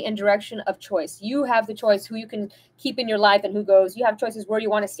journey in direction of choice. You have the choice who you can keep in your life and who goes. You have choices where you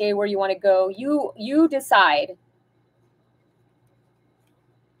want to stay, where you want to go. You decide.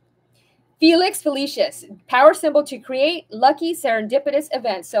 Felix Felicius, power symbol to create lucky serendipitous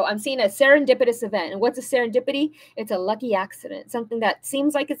events. So I'm seeing a serendipitous event. And what's a serendipity? It's a lucky accident, something that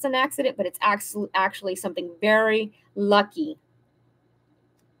seems like it's an accident, but it's actually something very lucky.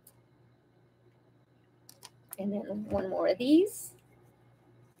 And then one more of these.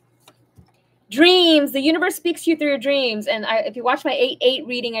 Dreams. The universe speaks to you through your dreams. And if you watch my 8-8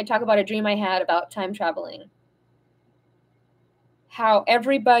 reading, I talk about a dream I had about time traveling. How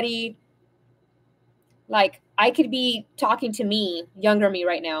everybody, like, I could be talking to me, younger me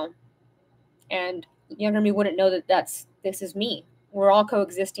right now, and younger me wouldn't know that this is me. We're all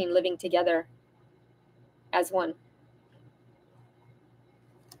coexisting, living together as one.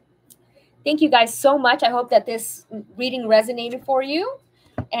 Thank you guys so much. I hope that this reading resonated for you.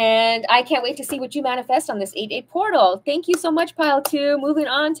 And I can't wait to see what you manifest on this 8-8 portal. Thank you so much, pile 2. Moving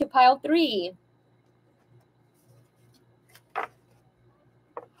on to pile 3.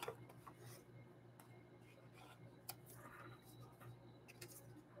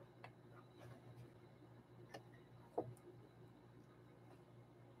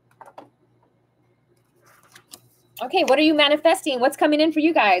 Okay, what are you manifesting? What's coming in for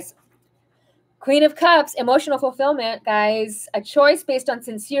you guys? Queen of Cups, emotional fulfillment, guys. A choice based on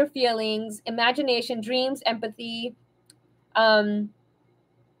sincere feelings, imagination, dreams, empathy. Wow,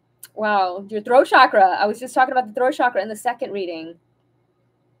 your throat chakra. I was just talking about the throat chakra in the second reading.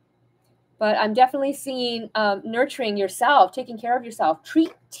 But I'm definitely seeing nurturing yourself, taking care of yourself,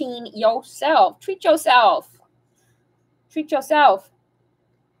 treating yourself. Treat yourself. Treat yourself.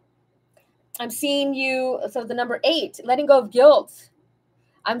 I'm seeing you, so the number 8, letting go of guilt.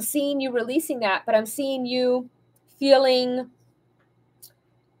 I'm seeing you releasing that, but I'm seeing you feeling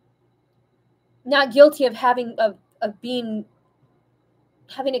not guilty of having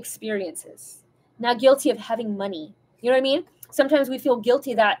experiences, not guilty of having money. You know what I mean? Sometimes we feel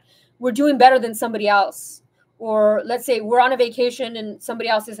guilty that we're doing better than somebody else, or let's say we're on a vacation and somebody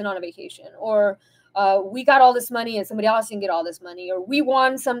else isn't on a vacation, or we got all this money and somebody else didn't get all this money, or we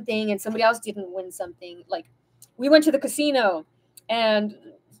won something and somebody else didn't win something. Like, we went to the casino and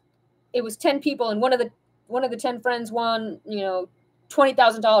it was 10 people and one of the 10 friends won,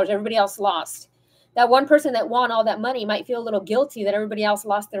 $20,000. Everybody else lost. That one person that won all that money might feel a little guilty that everybody else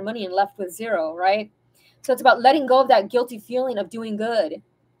lost their money and left with zero, right? So it's about letting go of that guilty feeling of doing good.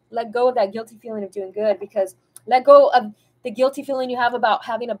 Let go of that guilty feeling of doing good, because let go of the guilty feeling you have about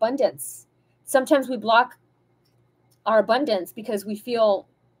having abundance. Sometimes we block our abundance because we feel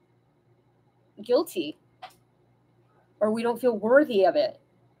guilty or we don't feel worthy of it.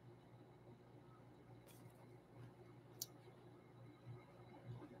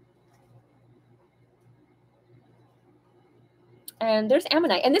 And there's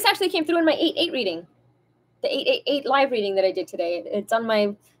Ammonite. And this actually came through in my 8-8 reading. The 8-8 live reading that I did today. It's on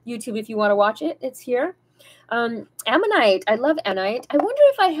my YouTube if you want to watch it. It's here. Ammonite. I love Ammonite. I wonder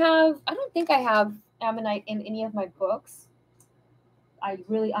if I don't think I have Ammonite in any of my books. I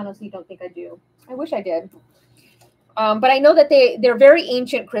really honestly don't think I do. I wish I did. But I know that they're very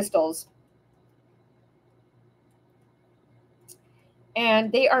ancient crystals.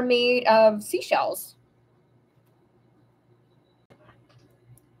 And they are made of seashells.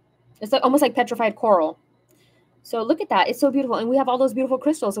 It's like almost like petrified coral. So look at that. It's so beautiful. And we have all those beautiful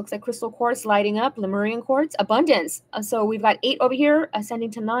crystals. Looks like crystal quartz lighting up, Lemurian quartz, abundance. So we've got 8 over here,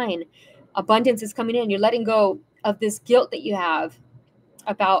 ascending to 9. Abundance is coming in. You're letting go of this guilt that you have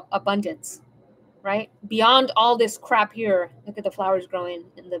about abundance, right? Beyond all this crap here. Look at the flowers growing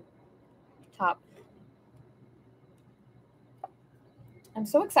in the top. I'm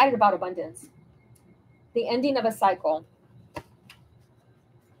so excited about abundance. The ending of a cycle.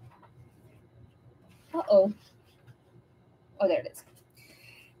 Uh-oh. Oh, there it is.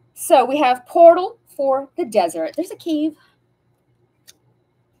 So we have portal for the desert. There's a cave.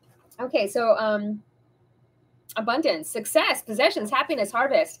 Okay, so abundance, success, possessions, happiness,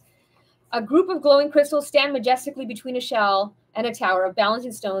 harvest. A group of glowing crystals stand majestically between a shell and a tower of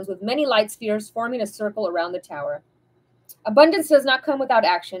balancing stones with many light spheres forming a circle around the tower. Abundance does not come without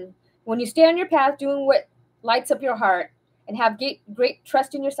action. When you stay on your path doing what lights up your heart and have great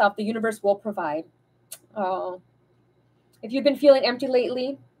trust in yourself, the universe will provide. Oh. If you've been feeling empty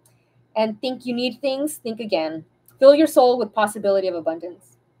lately and think you need things, think again. Fill your soul with possibility of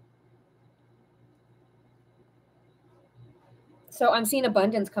abundance. So I'm seeing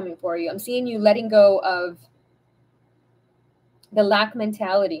abundance coming for you. I'm seeing you letting go of the lack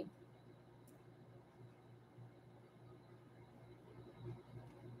mentality.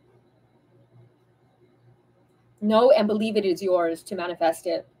 Know and believe it is yours to manifest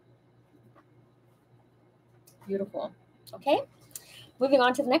it. Beautiful. Okay. moving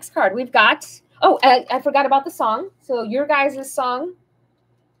on to the next card. We've got, oh, I forgot about the song. So your guys' song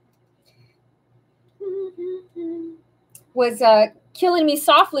was Killing Me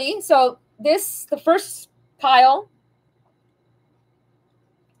Softly. So this, the first pile,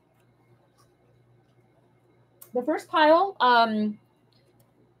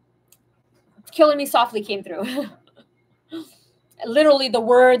 Killing Me Softly came through. Literally the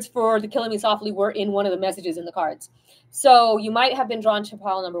words for the Killing Me Softly were in one of the messages in the cards. So you might have been drawn to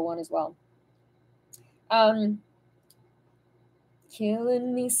pile number 1 as well.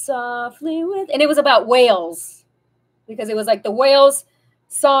 Killing me softly with, and it was about whales, because it was like the whales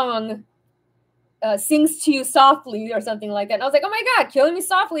song sings to you softly or something like that. And I was like, oh my God, Killing Me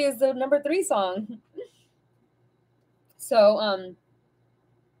Softly is the number 3 song. So,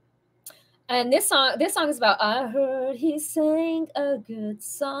 and this song is about, I heard he sang a good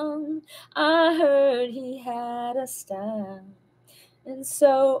song. I heard he had a style. And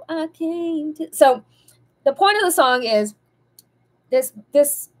so I came to, so the point of the song is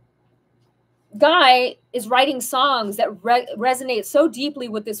this guy is writing songs that resonate so deeply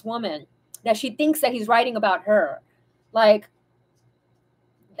with this woman that she thinks that he's writing about her. Like,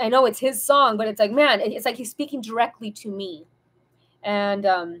 I know it's his song, but it's like, man, it's like he's speaking directly to me. And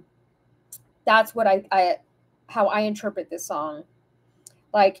that's what how I interpret this song.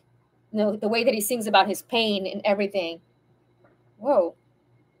 Like, you know, the way that he sings about his pain and everything. Whoa,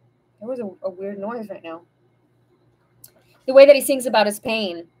 there was a weird noise right now. The way that he sings about his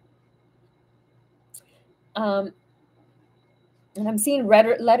pain. And I'm seeing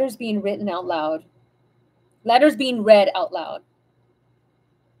letters being written out loud. Letters being read out loud.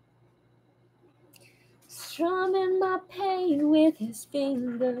 Strumming my pain with his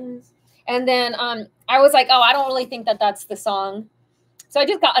fingers. And then I was like, oh, I don't really think that that's the song. So I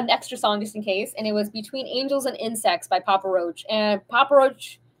just got an extra song just in case. And it was Between Angels and Insects by Papa Roach. And Papa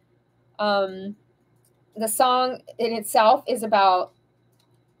Roach, the song in itself is about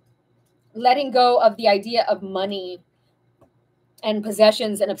letting go of the idea of money and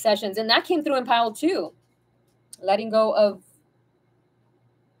possessions and obsessions. And that came through in pile 2. Letting go of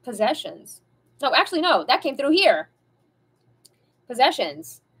possessions. No, actually, no, that came through here.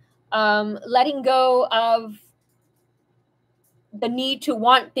 Possessions. Letting go of the need to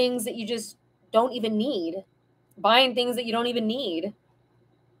want things that you just don't even need. Buying things that you don't even need.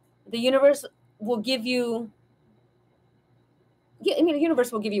 The universe will give you, I mean, the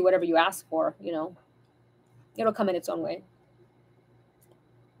universe will give you whatever you ask for, you know. It'll come in its own way.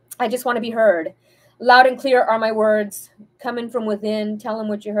 I just want to be heard. Loud and clear are my words. Coming from within, tell them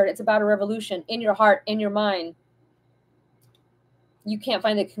what you heard. It's about a revolution in your heart, in your mind. You can't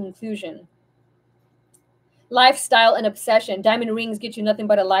find the conclusion. Lifestyle and obsession. Diamond rings get you nothing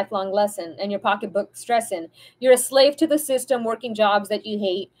but a lifelong lesson. And your pocketbook stressing. You're a slave to the system, working jobs that you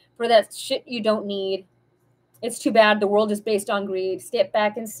hate for that shit you don't need. It's too bad the world is based on greed. Step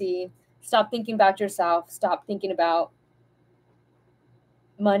back and see. Stop thinking about yourself. Stop thinking about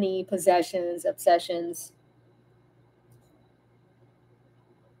money, possessions, obsessions.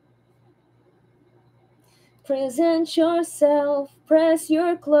 Present yourself. Press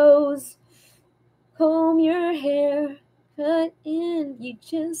your clothes. Comb your hair. Cut in. You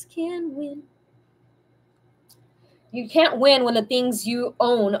just can't win. You can't win when the things you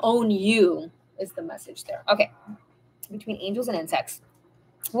own you, is the message there. Okay. Between Angels and Insects.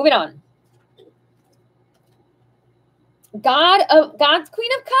 Moving on. God's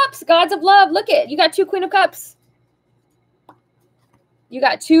Queen of Cups. Gods of Love. Look it. You got 2 Queen of Cups. You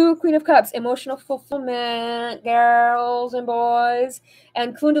got 2 Queen of Cups. Emotional fulfillment, girls and boys.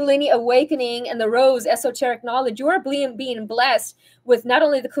 And Kundalini Awakening and the Rose, esoteric knowledge. You are being blessed with not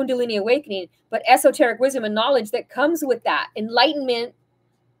only the Kundalini Awakening, but esoteric wisdom and knowledge that comes with that. Enlightenment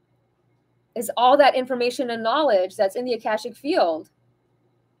is all that information and knowledge that's in the Akashic field.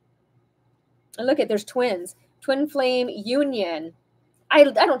 And look at, there's twins. Twin flame union. I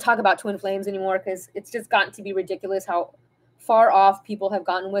don't talk about twin flames anymore because it's just gotten to be ridiculous how far off people have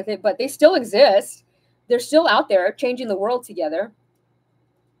gotten with it, but they still exist. They're still out there changing the world together.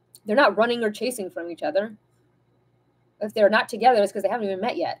 They're not running or chasing from each other. If they're not together, it's because they haven't even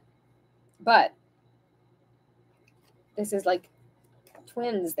met yet. But this is like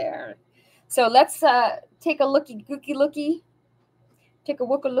twins there. So let's take a looky. Take a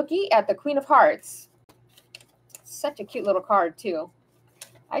looky at the Queen of Hearts. Such a cute little card too.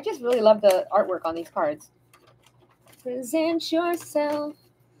 I just really love the artwork on these cards. Present yourself.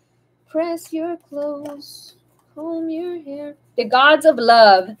 Press your clothes. Comb your hair. The Gods of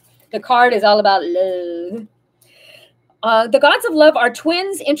Love. The card is all about love. The Gods of Love are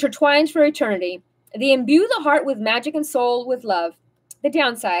twins intertwined for eternity. They imbue the heart with magic and soul with love. The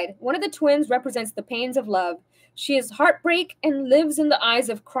downside. One of the twins represents the pains of love. She is heartbreak and lives in the eyes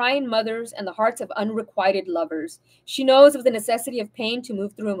of crying mothers and the hearts of unrequited lovers. She knows of the necessity of pain to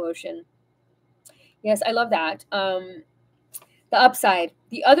move through emotion. Yes, I love that. The upside.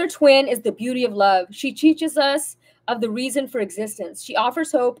 The other twin is the beauty of love. She teaches us of the reason for existence. She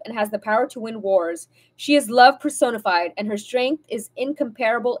offers hope and has the power to win wars. She is love personified, and her strength is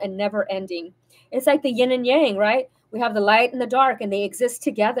incomparable and never ending. It's like the yin and yang, right? We have the light and the dark, and they exist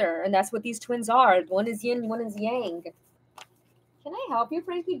together, and that's what these twins are. One is yin, one is yang. Can I help you,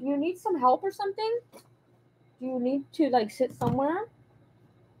 Frankie? Do you need some help or something? Do you need to, like, sit somewhere?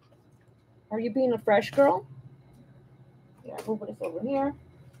 Are you being a fresh girl? Yeah, move this over here.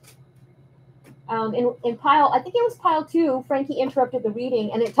 In pile, I think it was pile 2, Frankie interrupted the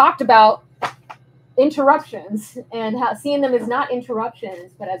reading, and it talked about interruptions and how seeing them as not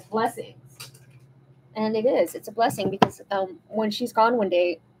interruptions, but as blessings. And it is. It's a blessing because when she's gone one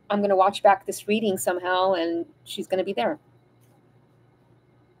day, I'm going to watch back this reading somehow, and she's going to be there.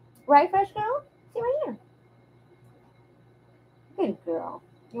 Right, fresh girl? See right here. Good girl.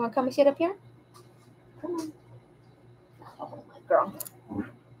 You want to come and sit up here? Come on. Oh, my girl.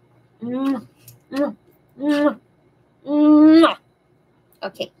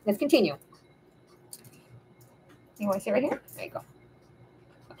 Okay, let's continue. You want to sit right here? There you go.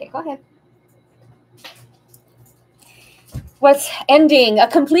 Okay, go ahead. What's ending? A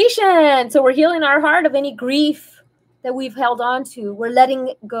completion. So we're healing our heart of any grief that we've held on to. We're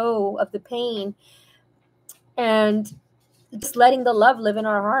letting go of the pain and just letting the love live in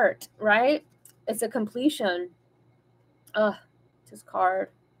our heart, right? It's a completion. This card.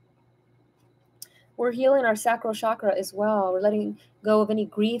 We're healing our sacral chakra as well. We're letting go of any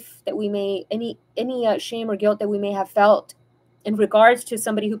grief that we may, any shame or guilt that we may have felt in regards to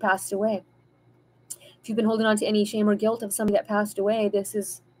somebody who passed away. If you've been holding on to any shame or guilt of somebody that passed away, this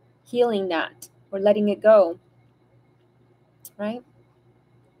is healing that. We're letting it go, right?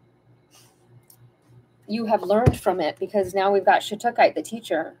 You have learned from it because now we've got Shatukite, the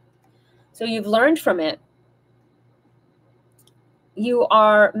teacher. So you've learned from it. You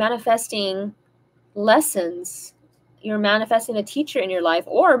are manifesting lessons. You're manifesting a teacher in your life,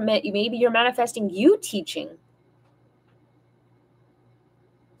 or maybe you're manifesting you teaching.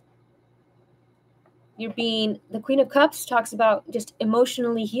 You're being, the Queen of Cups talks about just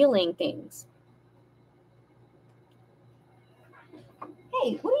emotionally healing things.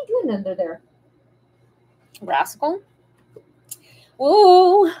 Hey, what are you doing under there? Rascal.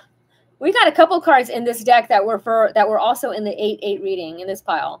 Ooh, we got a couple cards in this deck that were also in the 8-8 reading in this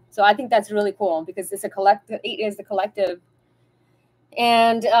pile. So I think that's really cool because it's a collective. 8 is the collective.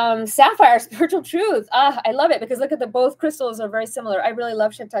 And Sapphire, Spiritual Truth. I love it because look at both crystals are very similar. I really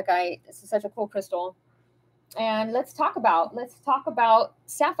love Shatukite. This is such a cool crystal. And let's talk about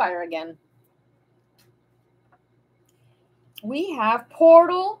Sapphire again. We have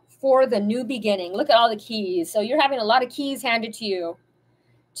Portal for the New Beginning. Look at all the keys. So you're having a lot of keys handed to you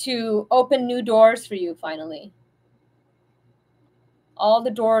to open new doors for you finally. All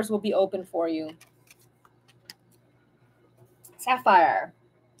the doors will be open for you. Sapphire.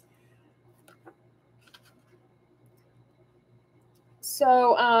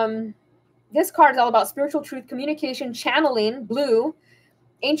 So this card is all about spiritual truth, communication, channeling, blue,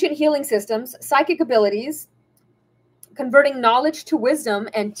 ancient healing systems, psychic abilities, converting knowledge to wisdom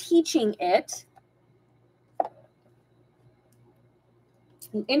and teaching it,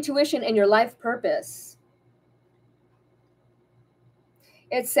 intuition, and your life purpose.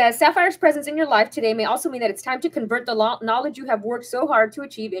 It says, Sapphire's presence in your life today may also mean that it's time to convert the knowledge you have worked so hard to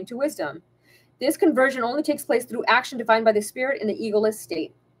achieve into wisdom. This conversion only takes place through action defined by the spirit in the egoless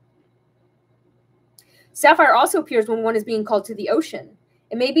state. Sapphire also appears when one is being called to the ocean.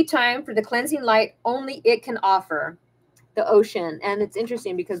 It may be time for the cleansing light only it can offer. The ocean. And it's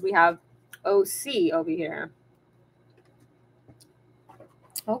interesting because we have OC over here.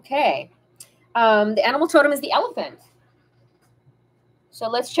 Okay. The animal totem is the elephant. So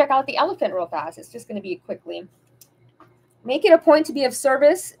let's check out the elephant real fast. It's just going to be quickly. Make it a point to be of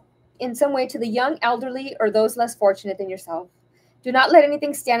service in some way to the young, elderly, or those less fortunate than yourself. Do not let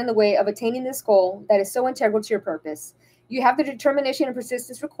anything stand in the way of attaining this goal that is so integral to your purpose. You have the determination and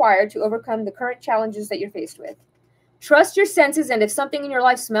persistence required to overcome the current challenges that you're faced with. Trust your senses, and if something in your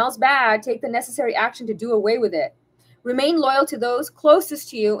life smells bad, take the necessary action to do away with it. Remain loyal to those closest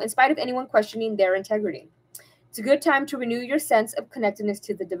to you in spite of anyone questioning their integrity. It's a good time to renew your sense of connectedness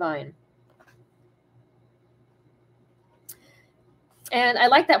to the divine. And I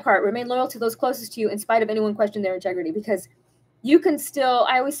like that part. Remain loyal to those closest to you in spite of anyone questioning their integrity, because you can still,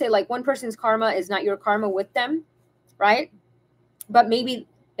 I always say, like, one person's karma is not your karma with them, right? But maybe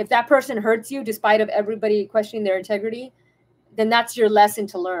if that person hurts you, despite of everybody questioning their integrity, then that's your lesson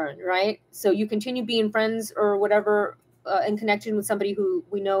to learn, right? So you continue being friends or whatever in connection with somebody who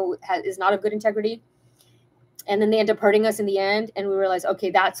we know is not of good integrity. And then they end up hurting us in the end. And we realize,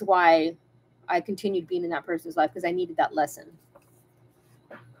 okay, that's why I continued being in that person's life, because I needed that lesson.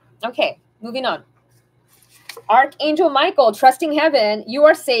 Okay, moving on. Archangel Michael, trusting heaven, you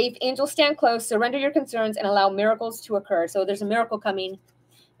are safe. Angels stand close, surrender your concerns, and allow miracles to occur. So there's a miracle coming.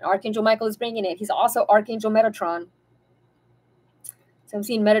 Archangel Michael is bringing it. He's also Archangel Metatron. So I'm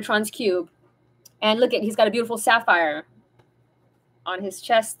seeing Metatron's cube. And look at, he's got a beautiful sapphire on his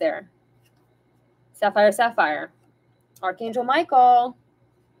chest there. Sapphire, sapphire. Archangel Michael.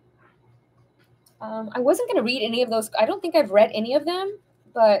 I wasn't going to read any of those. I don't think I've read any of them,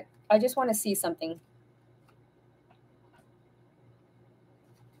 but I just want to see something.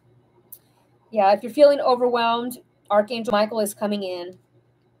 Yeah, if you're feeling overwhelmed, Archangel Michael is coming in.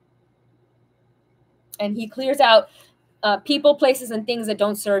 And he clears out people, places, and things that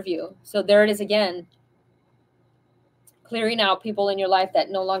don't serve you. So there it is again. Clearing out people in your life that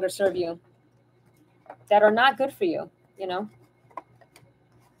no longer serve you, that are not good for you, you know.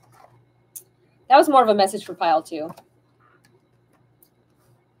 That was more of a message for pile 2.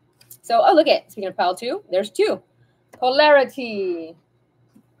 So, oh, look at, speaking of pile 2, there's 2. Polarity.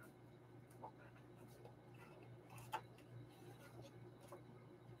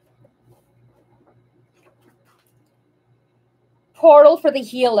 Portal for the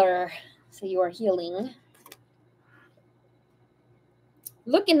healer. So you are healing.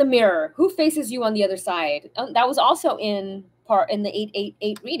 Look in the mirror. Who faces you on the other side? That was also in the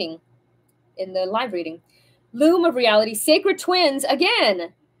 888 reading, in the live reading. Loom of reality, sacred twins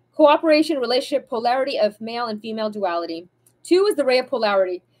again. Cooperation, relationship, polarity of male and female duality. 2 is the ray of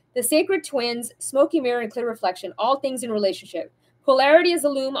polarity. The sacred twins, smoky mirror and clear reflection, all things in relationship. Polarity is the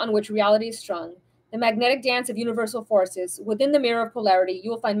loom on which reality is strung. The magnetic dance of universal forces. Within the mirror of polarity, you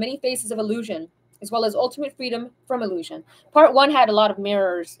will find many faces of illusion, as well as ultimate freedom from illusion. Part 1 had a lot of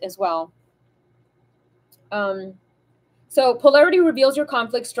mirrors as well. So polarity reveals your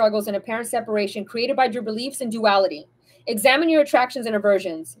conflict, struggles, and apparent separation created by your beliefs and duality. Examine your attractions and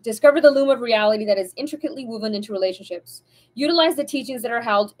aversions. Discover the loom of reality that is intricately woven into relationships. Utilize the teachings that are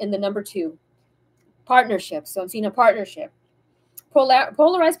held in the number 2. Partnerships. So I'm seeing a partnership.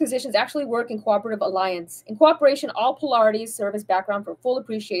 Polarized positions actually work in cooperative alliance. In cooperation, all polarities serve as background for full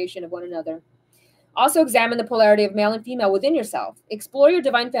appreciation of one another. Also examine the polarity of male and female within yourself. Explore your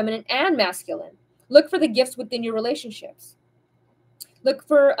divine feminine and masculine. Look for the gifts within your relationships. Look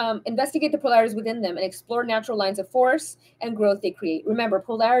for, investigate the polarities within them and explore natural lines of force and growth they create. Remember,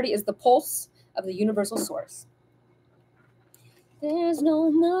 polarity is the pulse of the universal source. There's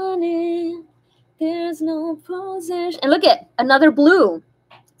no money. There's no possession. And look at another blue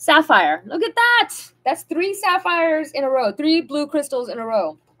sapphire. Look at that. That's 3 sapphires in a row. 3 blue crystals in a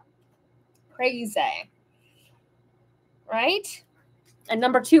row. Crazy. Right? And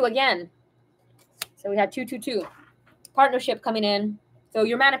number 2 again. So we had 2, 2, 2. Partnership coming in. So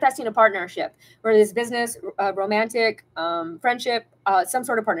you're manifesting a partnership, whether it's business, romantic, friendship, some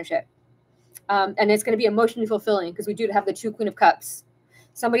sort of partnership. And it's going to be emotionally fulfilling because we do have the 2 Queen of Cups.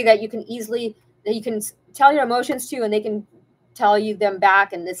 Somebody that you can easily, that you can tell your emotions to, and they can tell you them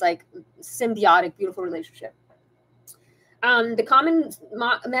back. And it's like symbiotic, beautiful relationship. The common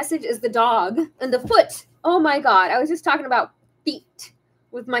message is the dog and the foot. Oh my God. I was just talking about feet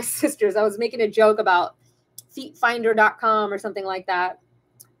with my sisters. I was making a joke about feetfinder.com or something like that.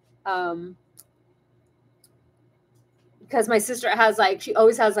 Because my sister has she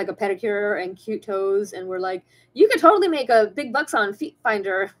always has a pedicure and cute toes. And we're like, you could totally make a big bucks on Feet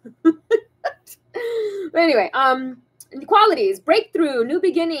Finder. But anyway, qualities, breakthrough, new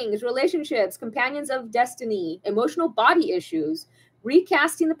beginnings, relationships, companions of destiny, emotional body issues,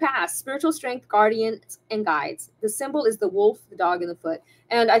 recasting the past, spiritual strength, guardians, and guides. The symbol is the wolf, the dog, and the foot.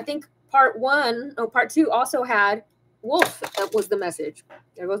 And I think part 2 also had wolf. That was the message.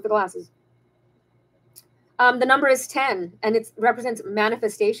 There goes the glasses. The number is 10, and it represents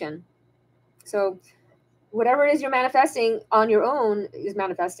manifestation. So whatever it is you're manifesting on your own is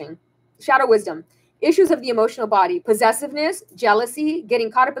manifesting. Shadow wisdom. Issues of the emotional body. Possessiveness, jealousy,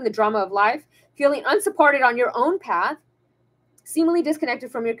 getting caught up in the drama of life, feeling unsupported on your own path, seemingly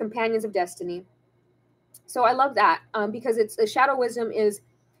disconnected from your companions of destiny. So I love that because it's a shadow wisdom is,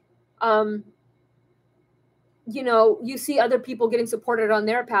 you see other people getting supported on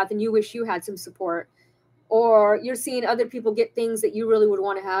their path and you wish you had some support. Or you're seeing other people get things that you really would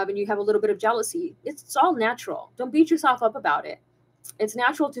want to have and you have a little bit of jealousy. It's all natural. Don't beat yourself up about it. It's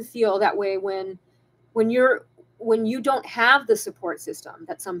natural to feel that way when when you don't have the support system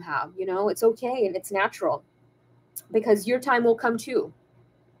that some have, you know, it's okay and it's natural, because your time will come too.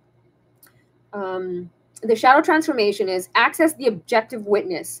 The shadow transformation is access the objective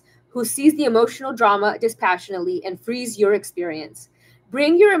witness who sees the emotional drama dispassionately and frees your experience.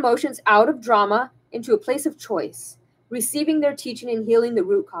 Bring your emotions out of drama into a place of choice, receiving their teaching and healing the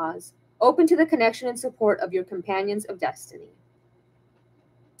root cause, open to the connection and support of your companions of destiny.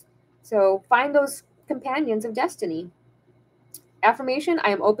 So find those companions of destiny. Affirmation,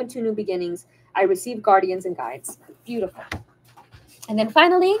 I am open to new beginnings. I receive guardians and guides. Beautiful. And then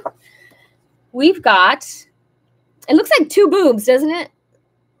finally, we've got, it looks like 2 boobs, doesn't it?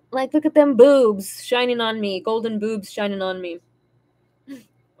 Like, look at them boobs shining on me. Golden boobs shining on me.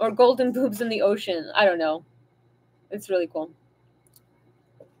 Or golden boobs in the ocean. I don't know. It's really cool.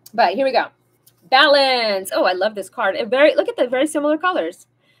 But here we go. Balance. Oh, I love this card. Look at the very similar colors.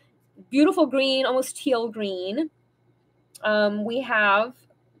 Beautiful green, almost teal green. We have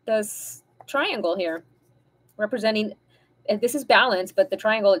this triangle here representing, this is balance, but the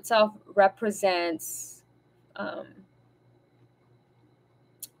triangle itself represents,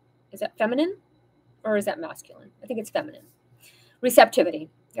 is that feminine or is that masculine? I think it's feminine. Receptivity,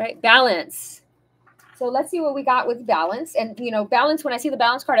 right? Balance. So let's see what we got with balance. And, you know, balance, when I see the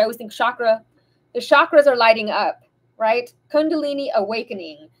balance card, I always think chakra. The chakras are lighting up, right? Kundalini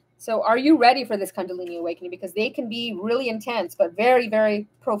awakening. So are you ready for this Kundalini awakening? Because they can be really intense, but very, very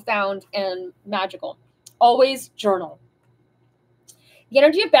profound and magical. Always journal. The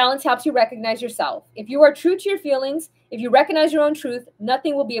energy of balance helps you recognize yourself. If you are true to your feelings, if you recognize your own truth,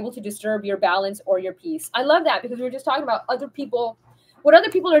 nothing will be able to disturb your balance or your peace. I love that, because we were just talking about other people, what other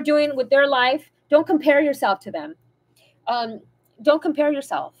people are doing with their life. Don't compare yourself to them. Don't compare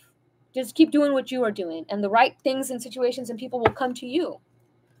yourself. Just keep doing what you are doing, and the right things and situations and people will come to you,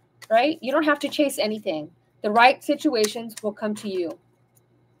 right? You don't have to chase anything. The right situations will come to you.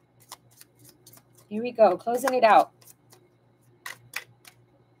 Here we go, closing it out.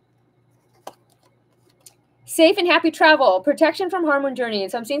 Safe and happy travel, protection from harm when journeying.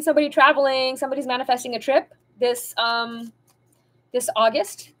 So I'm seeing somebody traveling, somebody's manifesting a trip this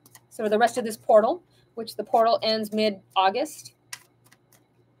August. So the rest of this portal, which the portal ends mid-August.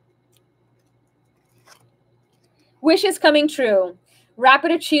 Wishes coming true.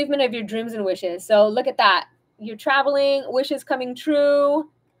 Rapid achievement of your dreams and wishes. So look at that. You're traveling, wishes coming true.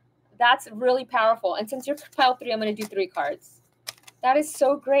 That's really powerful. And since you're pile 3, I'm going to do 3 cards. That is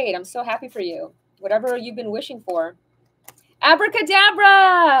so great. I'm so happy for you. Whatever you've been wishing for.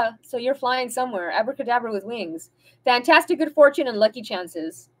 Abracadabra! So you're flying somewhere. Abracadabra with wings. Fantastic good fortune and lucky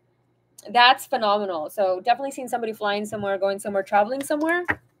chances. That's phenomenal. So definitely seeing somebody flying somewhere, going somewhere, traveling somewhere.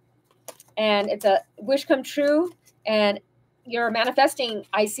 And it's a wish come true. And you're manifesting,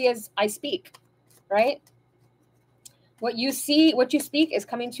 I see as I speak, right? What you see, what you speak is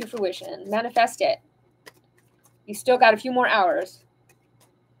coming to fruition. Manifest it. You still got a few more hours.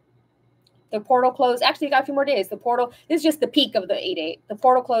 The portal closed. Actually, you got a few more days. The portal, this is just the peak of the 8-8. The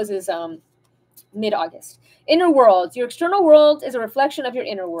portal closes mid-August. Inner worlds. Your external world is a reflection of your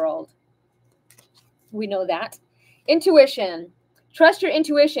inner world. We know that. Intuition. Trust your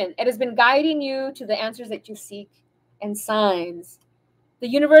intuition. It has been guiding you to the answers that you seek. And signs. The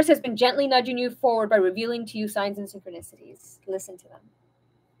universe has been gently nudging you forward by revealing to you signs and synchronicities. Listen to them.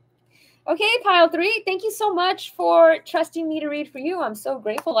 Okay, pile 3, thank you so much for trusting me to read for you. I'm so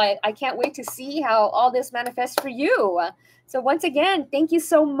grateful. I can't wait to see how all this manifests for you. So once again, thank you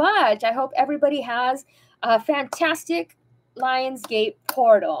so much. I hope everybody has a fantastic Lionsgate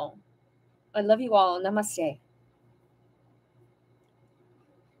portal. I love you all. Namaste.